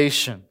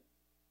creation,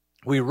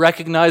 We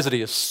recognize that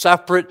He is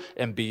separate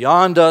and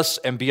beyond us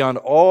and beyond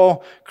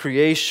all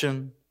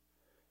creation.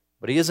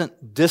 But He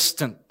isn't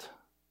distant,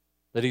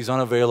 that He's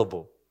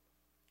unavailable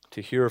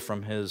to hear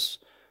from His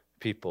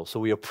people. So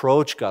we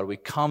approach God. We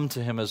come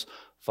to Him as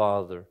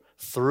Father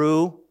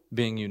through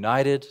being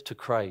united to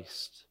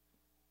Christ,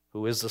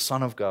 who is the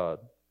Son of God.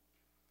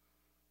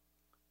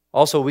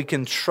 Also, we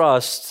can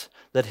trust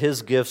that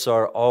His gifts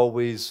are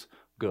always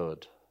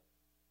good.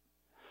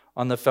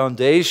 On the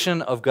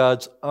foundation of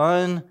God's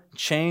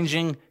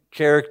unchanging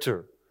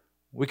character,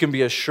 we can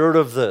be assured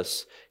of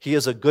this. He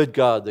is a good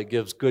God that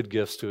gives good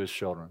gifts to His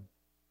children.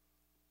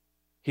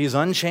 He is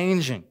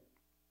unchanging,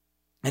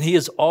 and He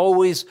is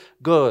always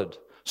good.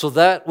 So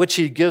that which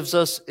He gives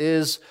us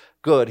is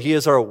good. He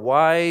is our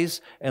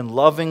wise and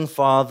loving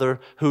Father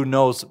who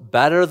knows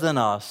better than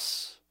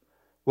us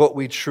what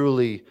we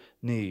truly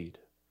need.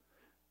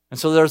 And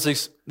so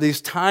there's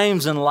these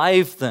times in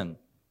life then,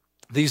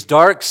 these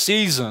dark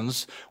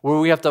seasons where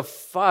we have to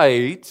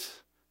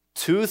fight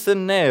tooth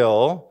and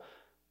nail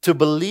to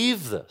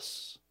believe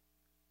this.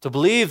 To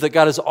believe that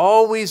God is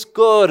always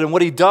good and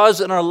what He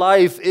does in our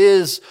life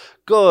is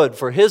good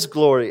for His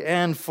glory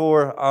and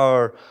for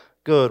our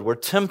good. We're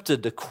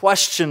tempted to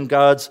question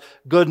God's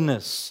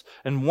goodness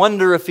and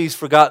wonder if He's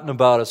forgotten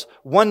about us,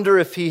 wonder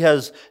if He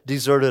has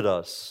deserted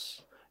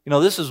us. You know,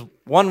 this is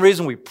one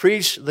reason we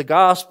preach the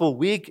gospel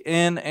week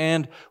in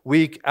and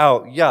week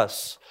out.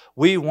 Yes,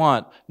 we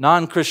want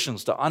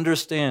non-Christians to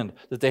understand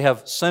that they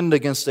have sinned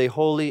against a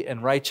holy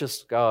and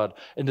righteous God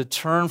and to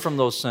turn from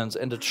those sins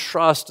and to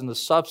trust in the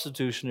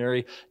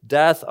substitutionary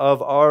death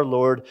of our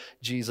Lord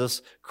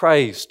Jesus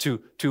Christ,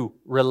 to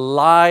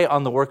rely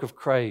on the work of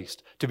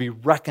Christ, to be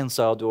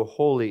reconciled to a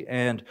holy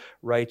and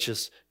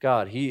righteous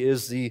God. He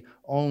is the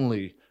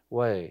only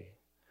way.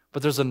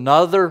 But there's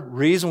another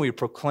reason we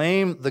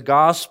proclaim the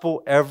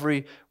gospel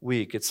every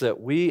week. It's that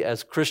we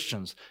as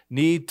Christians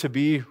need to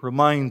be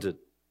reminded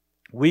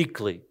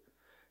weekly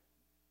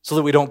so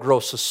that we don't grow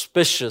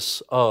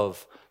suspicious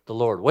of the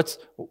Lord.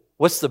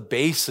 What's the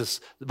basis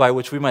by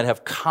which we might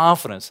have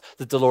confidence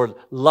that the Lord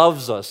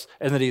loves us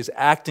and that He is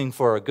acting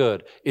for our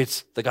good?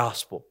 It's the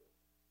gospel.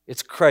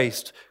 It's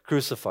Christ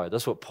crucified.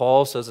 That's what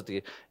Paul says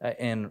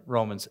in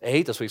Romans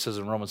 8. That's what he says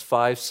in Romans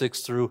 5,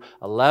 6 through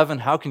 11.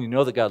 How can you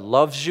know that God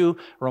loves you?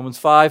 Romans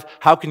 5.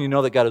 How can you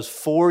know that God is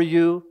for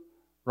you?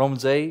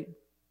 Romans 8.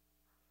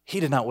 He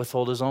did not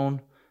withhold His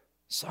own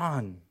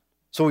Son.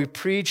 So we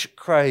preach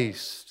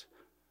Christ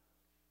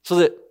so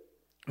that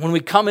when we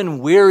come in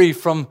weary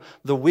from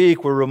the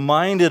week, we're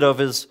reminded of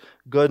His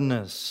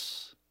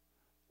goodness.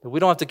 That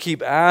we don't have to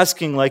keep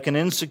asking like an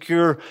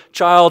insecure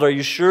child, "Are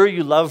you sure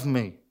you love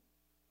me?"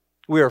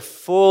 We are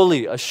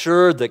fully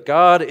assured that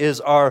God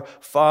is our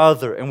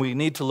Father, and we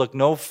need to look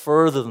no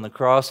further than the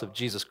cross of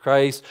Jesus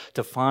Christ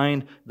to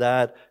find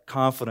that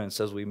confidence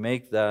as we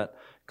make that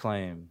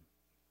claim.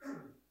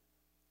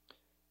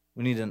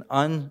 We need an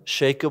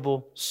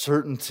unshakable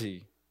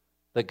certainty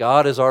that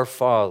God is our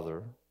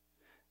Father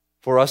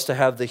for us to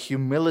have the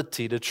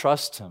humility to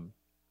trust Him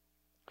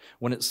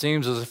when it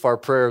seems as if our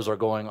prayers are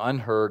going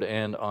unheard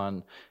and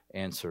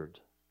unanswered.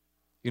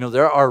 You know,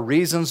 there are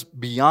reasons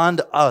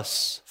beyond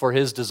us for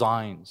His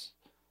designs.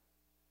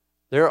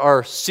 There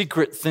are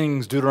secret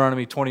things,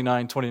 Deuteronomy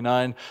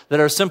 29:29,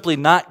 that are simply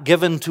not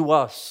given to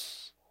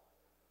us.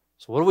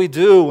 So what do we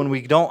do when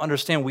we don't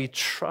understand? We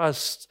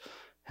trust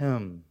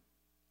Him.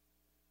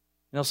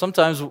 You know,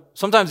 sometimes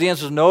the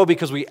answer is no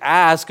because we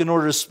ask in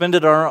order to spend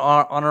it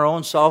on our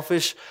own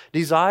selfish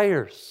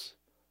desires.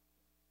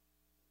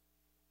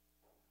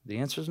 The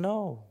answer is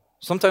no.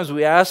 Sometimes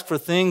we ask for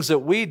things that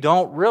we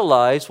don't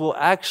realize will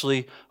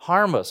actually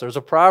harm us. There's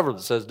a proverb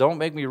that says, "Don't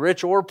make me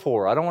rich or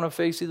poor." I don't want to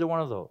face either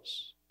one of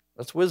those.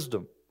 That's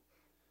wisdom.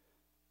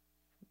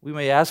 We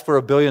may ask for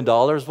 $1 billion.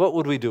 What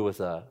would we do with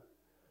that?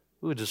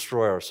 We would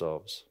destroy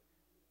ourselves.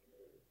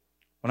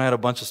 When I had a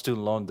bunch of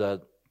student loan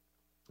debt,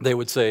 they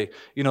would say,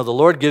 "You know, the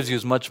Lord gives you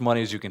as much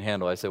money as you can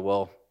handle." I say,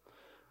 "Well,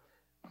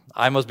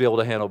 I must be able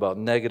to handle about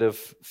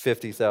negative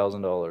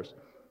 $50,000.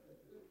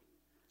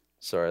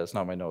 Sorry, that's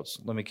not my notes.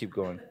 Let me keep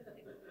going.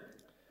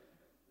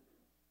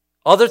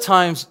 Other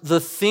times, the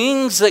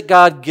things that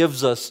God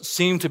gives us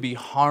seem to be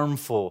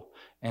harmful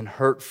and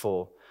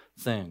hurtful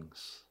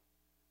things.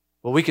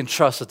 But we can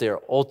trust that they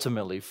are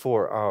ultimately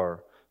for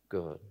our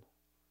good.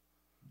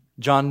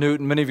 John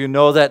Newton, many of you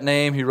know that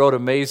name. He wrote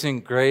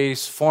Amazing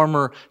Grace,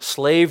 former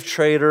slave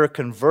trader,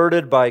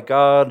 converted by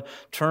God,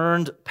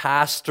 turned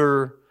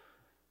pastor,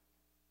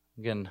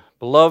 again,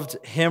 beloved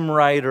hymn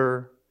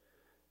writer.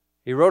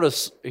 He wrote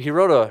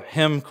a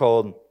hymn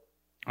called,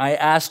 "I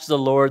Asked the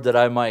Lord That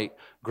I Might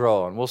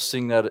Grow," and we'll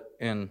sing that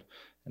in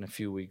a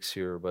few weeks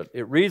here. But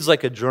it reads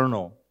like a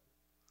journal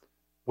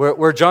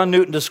where John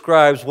Newton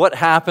describes what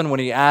happened when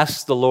he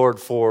asked the Lord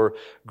for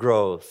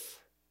growth.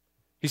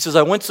 He says,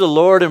 "I went to the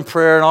Lord in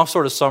prayer," and I'll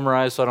sort of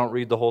summarize so I don't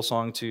read the whole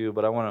song to you,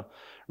 but I want to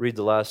read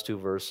the last two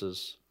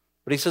verses.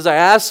 But he says, "I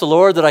asked the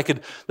Lord that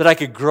I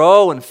could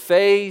grow in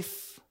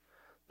faith,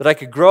 that I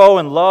could grow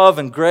in love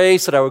and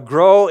grace, that I would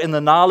grow in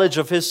the knowledge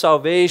of His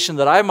salvation,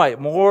 that I might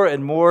more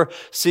and more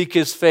seek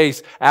His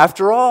face.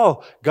 After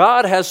all,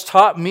 God has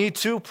taught me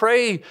to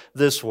pray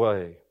this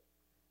way.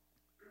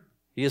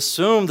 He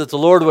assumed that the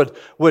Lord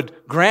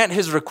would grant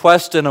his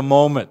request in a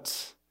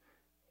moment.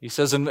 He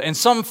says, in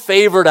some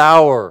favored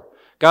hour,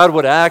 God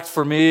would act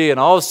for me, and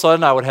all of a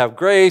sudden I would have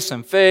grace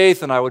and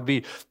faith, and I would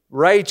be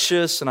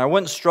righteous, and I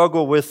wouldn't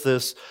struggle with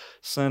this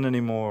sin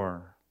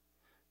anymore.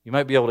 You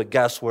might be able to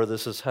guess where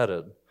this is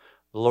headed.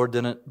 The Lord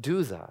didn't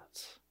do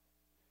that.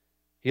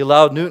 He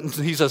allowed Newton,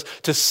 he says,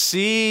 to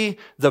see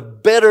the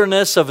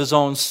bitterness of his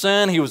own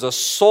sin. He was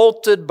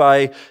assaulted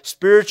by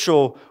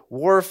spiritual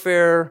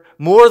warfare.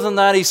 More than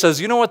that, he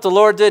says, you know what the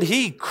Lord did?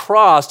 He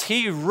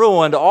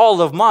ruined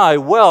all of my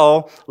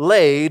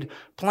well-laid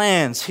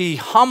plans. He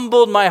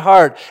humbled my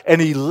heart and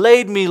He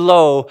laid me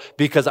low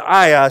because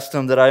I asked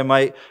Him that I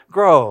might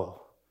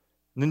grow.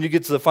 And then you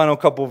get to the final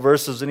couple of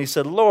verses and he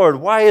said, Lord,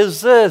 why is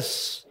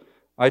this?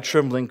 I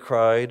trembling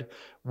cried,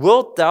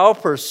 wilt thou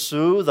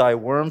pursue thy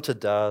worm to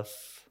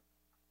death?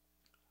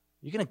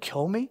 You going to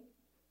kill me?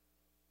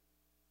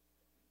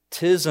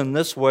 'Tis in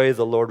this way,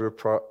 the Lord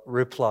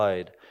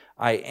replied,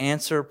 I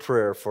answer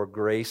prayer for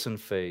grace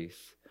and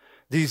faith.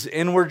 These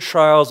inward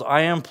trials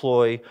I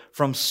employ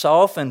from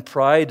self and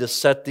pride to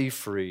set thee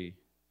free,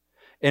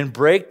 and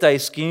break thy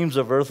schemes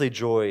of earthly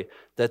joy,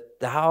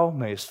 that thou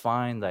mayst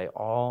find thy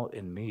all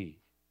in me.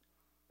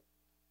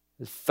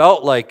 It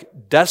felt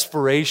like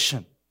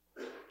desperation,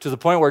 to the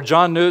point where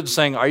John Newton's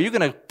saying, are you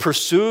going to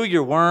pursue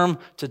your worm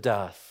to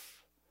death?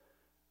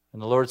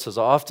 And the Lord says,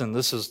 often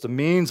this is the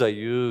means I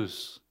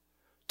use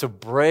to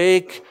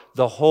break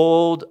the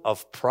hold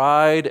of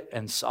pride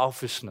and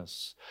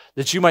selfishness,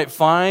 that you might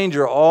find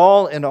your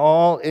all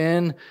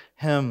in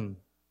Him.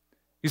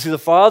 You see, the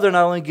Father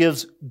not only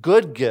gives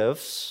good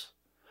gifts,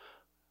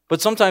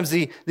 but sometimes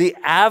the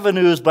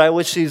avenues by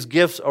which these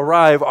gifts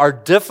arrive are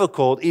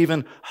difficult,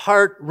 even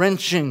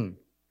heart-wrenching.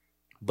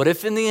 But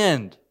if in the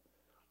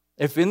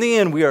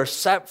end we are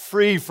set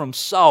free from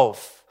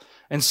self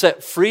and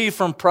set free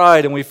from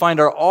pride, and we find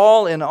our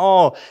all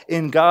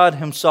in God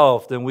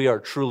Himself, then we are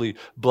truly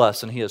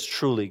blessed, and He has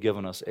truly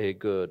given us a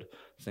good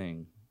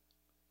thing.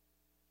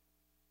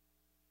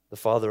 The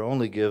Father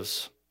only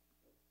gives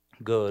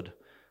good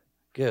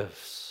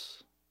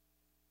gifts.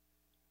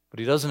 But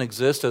He doesn't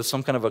exist as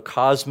some kind of a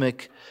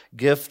cosmic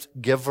gift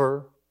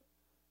giver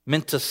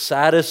meant to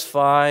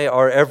satisfy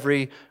our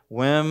every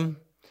whim.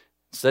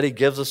 Instead, He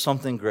gives us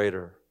something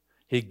greater.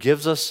 He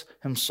gives us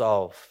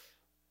Himself.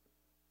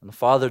 And the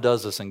Father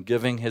does this in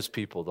giving His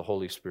people the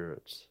Holy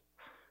Spirit.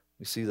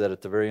 We see that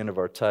at the very end of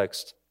our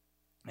text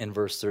in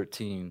verse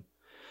 13.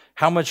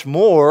 How much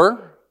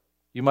more,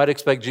 you might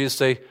expect Jesus to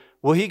say,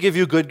 will He give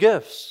you good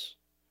gifts?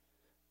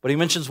 But He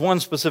mentions one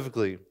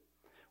specifically.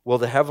 Will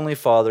the Heavenly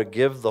Father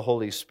give the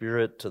Holy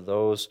Spirit to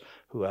those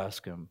who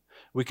ask Him?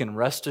 We can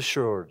rest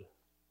assured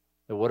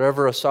that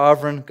whatever a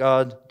sovereign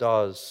God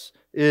does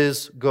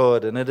is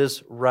good and it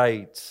is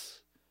right,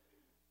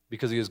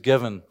 because He has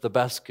given the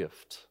best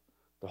gift,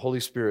 the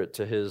Holy Spirit,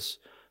 to His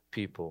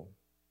people.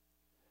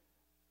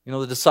 You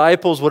know, the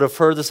disciples would have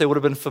heard this. They would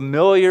have been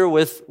familiar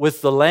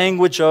with the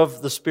language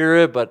of the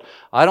Spirit, but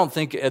I don't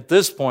think at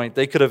this point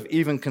they could have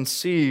even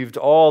conceived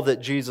all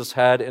that Jesus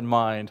had in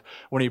mind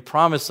when He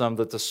promised them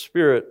that the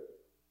Spirit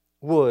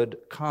would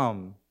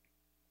come.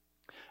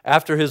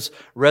 After His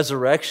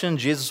resurrection,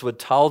 Jesus would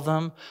tell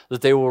them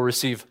that they will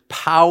receive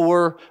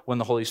power when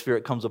the Holy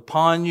Spirit comes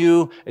upon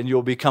you, and you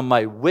will become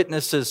my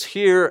witnesses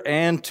here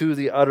and to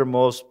the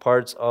uttermost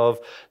parts of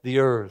the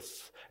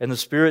earth. And the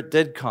Spirit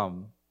did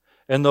come.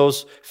 And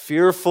those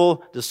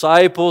fearful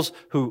disciples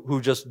who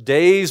just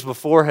days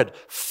before had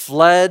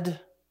fled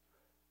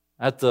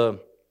at the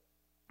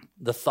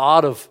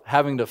thought of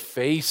having to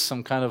face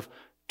some kind of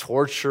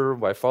torture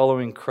by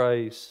following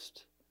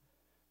Christ,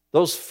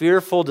 those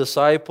fearful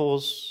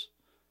disciples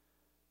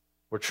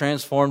were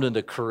transformed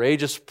into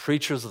courageous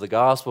preachers of the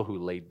gospel who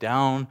laid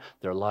down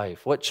their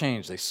life. What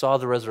changed? They saw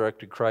the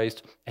resurrected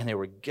Christ and they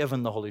were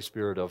given the Holy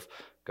Spirit of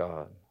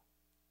God.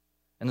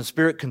 And the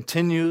Spirit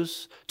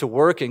continues to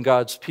work in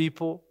God's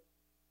people.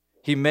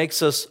 He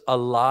makes us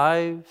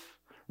alive,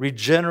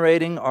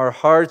 regenerating our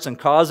hearts and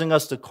causing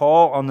us to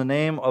call on the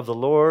name of the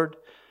Lord.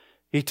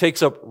 He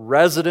takes up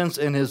residence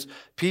in His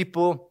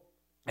people,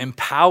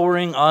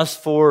 empowering us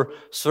for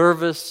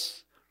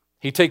service.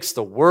 He takes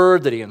the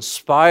Word that He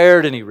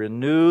inspired and He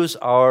renews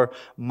our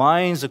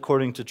minds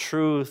according to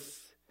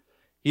truth.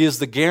 He is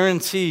the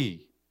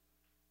guarantee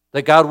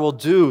that God will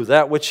do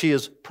that which He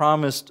has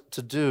promised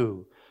to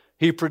do.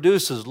 He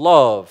produces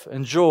love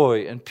and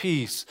joy and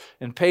peace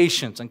and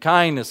patience and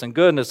kindness and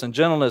goodness and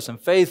gentleness and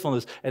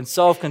faithfulness and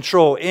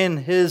self-control in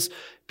His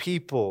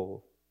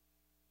people.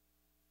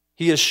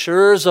 He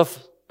assures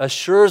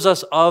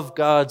us of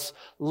God's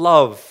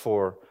love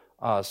for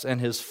us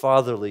and His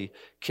fatherly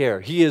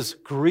care. He is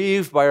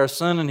grieved by our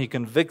sin and He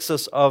convicts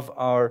us of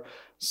our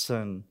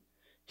sin.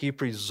 He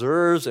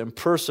preserves and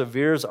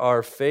perseveres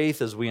our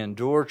faith as we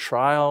endure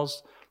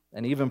trials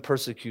and even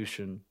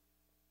persecution.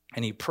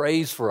 And He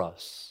prays for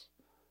us.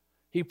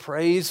 He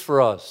prays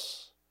for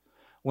us.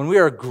 When we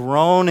are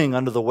groaning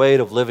under the weight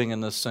of living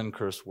in this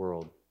sin-cursed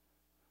world,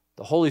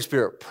 the Holy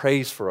Spirit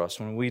prays for us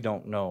when we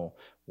don't know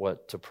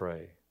what to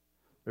pray.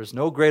 There's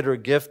no greater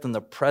gift than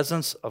the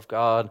presence of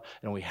God,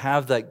 and we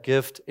have that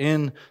gift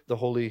in the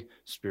Holy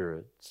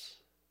Spirit.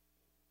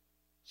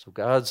 So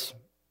God's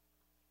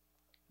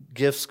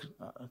gifts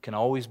can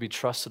always be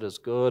trusted as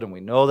good, and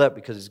we know that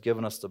because He's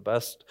given us the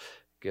best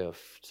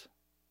gift.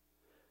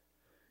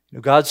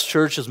 God's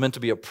church is meant to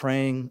be a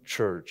praying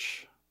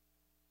church.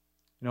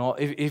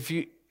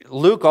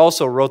 Luke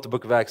also wrote the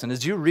book of Acts, and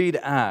as you read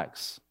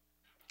Acts,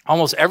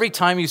 almost every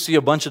time you see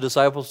a bunch of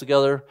disciples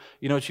together,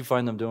 you know what you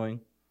find them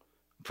doing?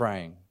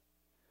 Praying.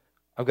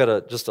 I've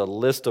got just a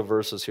list of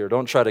verses here.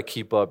 Don't try to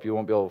keep up. You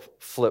won't be able to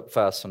flip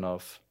fast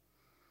enough.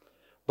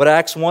 But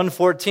Acts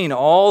 1:14,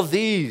 all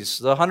these,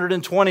 the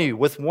 120,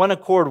 with one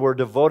accord were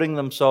devoting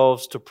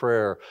themselves to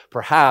prayer,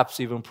 perhaps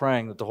even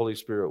praying that the Holy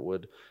Spirit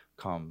would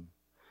come.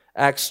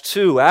 Acts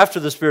 2,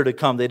 after the Spirit had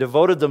come, they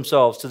devoted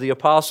themselves to the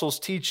apostles'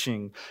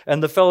 teaching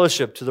and the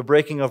fellowship, to the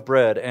breaking of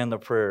bread and the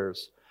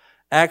prayers.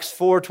 Acts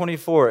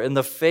 4:24, in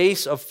the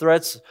face of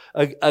threats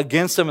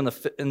against them,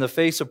 in the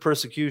face of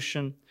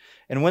persecution,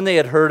 and when they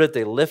had heard it,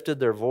 they lifted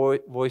their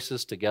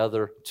voices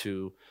together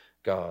to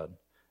God.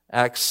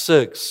 Acts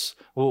 6,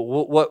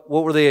 what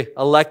were they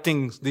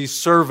electing these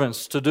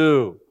servants to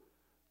do?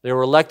 They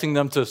were electing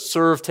them to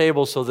serve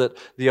tables so that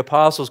the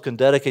apostles can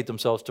dedicate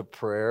themselves to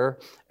prayer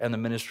and the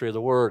ministry of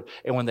the word.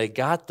 And when they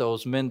got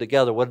those men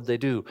together, what did they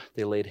do?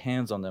 They laid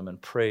hands on them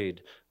and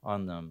prayed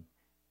on them.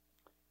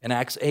 In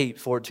Acts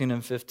 8:14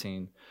 and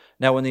 15,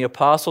 now when the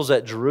apostles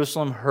at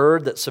Jerusalem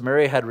heard that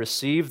Samaria had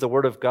received the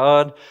word of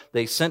God,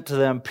 they sent to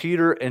them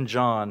Peter and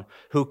John,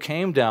 who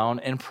came down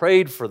and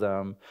prayed for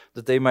them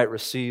that they might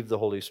receive the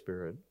Holy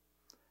Spirit.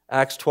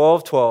 Acts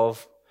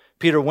 12:12,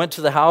 Peter went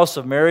to the house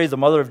of Mary, the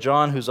mother of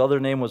John, whose other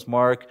name was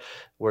Mark,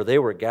 where they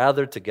were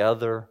gathered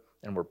together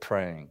and were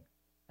praying.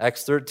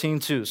 Acts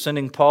 13:2,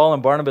 sending Paul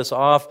and Barnabas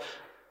off.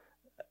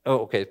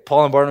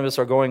 Paul and Barnabas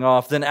are going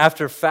off. Then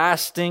after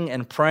fasting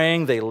and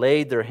praying, they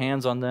laid their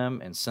hands on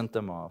them and sent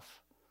them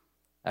off.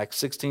 Acts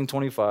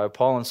 16:25,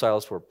 Paul and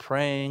Silas were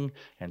praying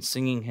and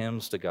singing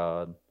hymns to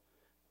God.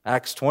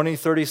 Acts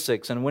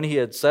 20:36, and when he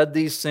had said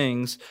these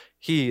things,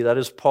 he, that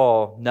is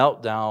Paul,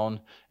 knelt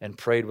down and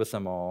prayed with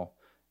them all.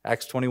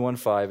 Acts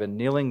 21:5, and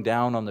kneeling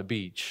down on the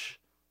beach,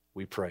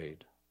 we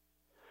prayed.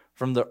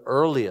 From the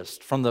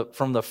earliest, from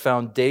the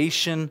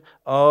foundation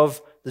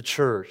of the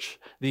church,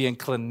 the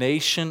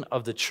inclination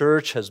of the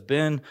church has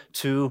been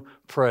to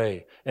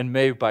pray. And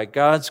may, by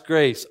God's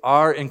grace,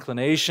 our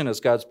inclination as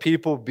God's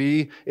people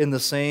be in the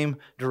same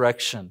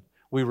direction.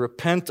 We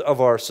repent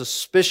of our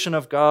suspicion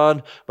of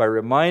God by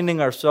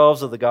reminding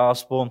ourselves of the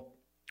gospel.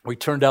 We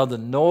turn down the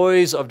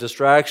noise of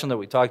distraction that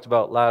we talked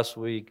about last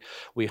week.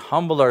 We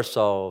humble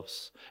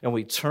ourselves and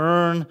we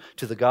turn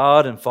to the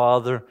God and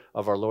Father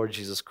of our Lord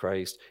Jesus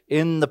Christ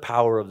in the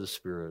power of the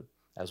Spirit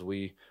as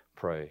we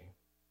pray.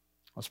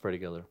 Let's pray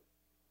together.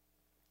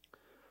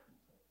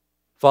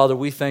 Father,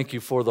 we thank you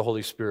for the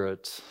Holy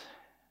Spirit.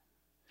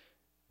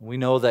 We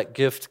know that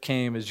gift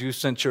came as you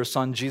sent your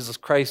Son, Jesus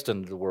Christ,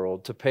 into the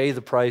world to pay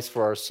the price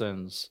for our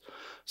sins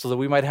so that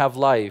we might have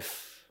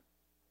life.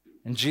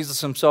 And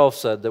Jesus himself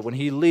said that when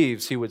he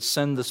leaves, he would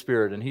send the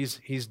Spirit, and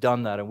he's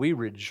done that, and we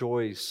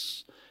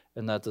rejoice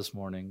in that this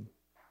morning.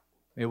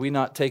 May we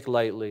not take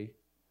lightly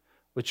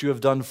what you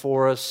have done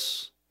for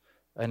us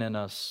and in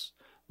us.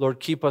 Lord,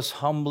 keep us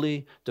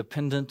humbly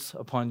dependent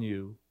upon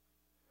you.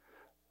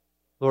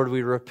 Lord,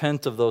 we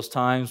repent of those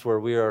times where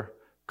we are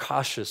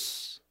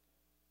cautious,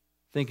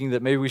 thinking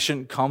that maybe we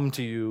shouldn't come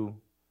to you,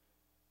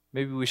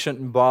 maybe we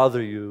shouldn't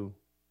bother you.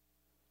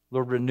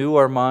 Lord, renew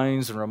our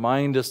minds and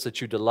remind us that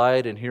you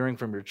delight in hearing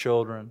from your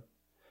children.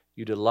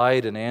 You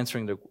delight in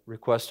answering the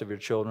request of your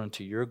children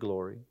to your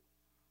glory.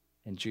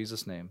 In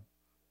Jesus' name,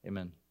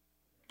 amen.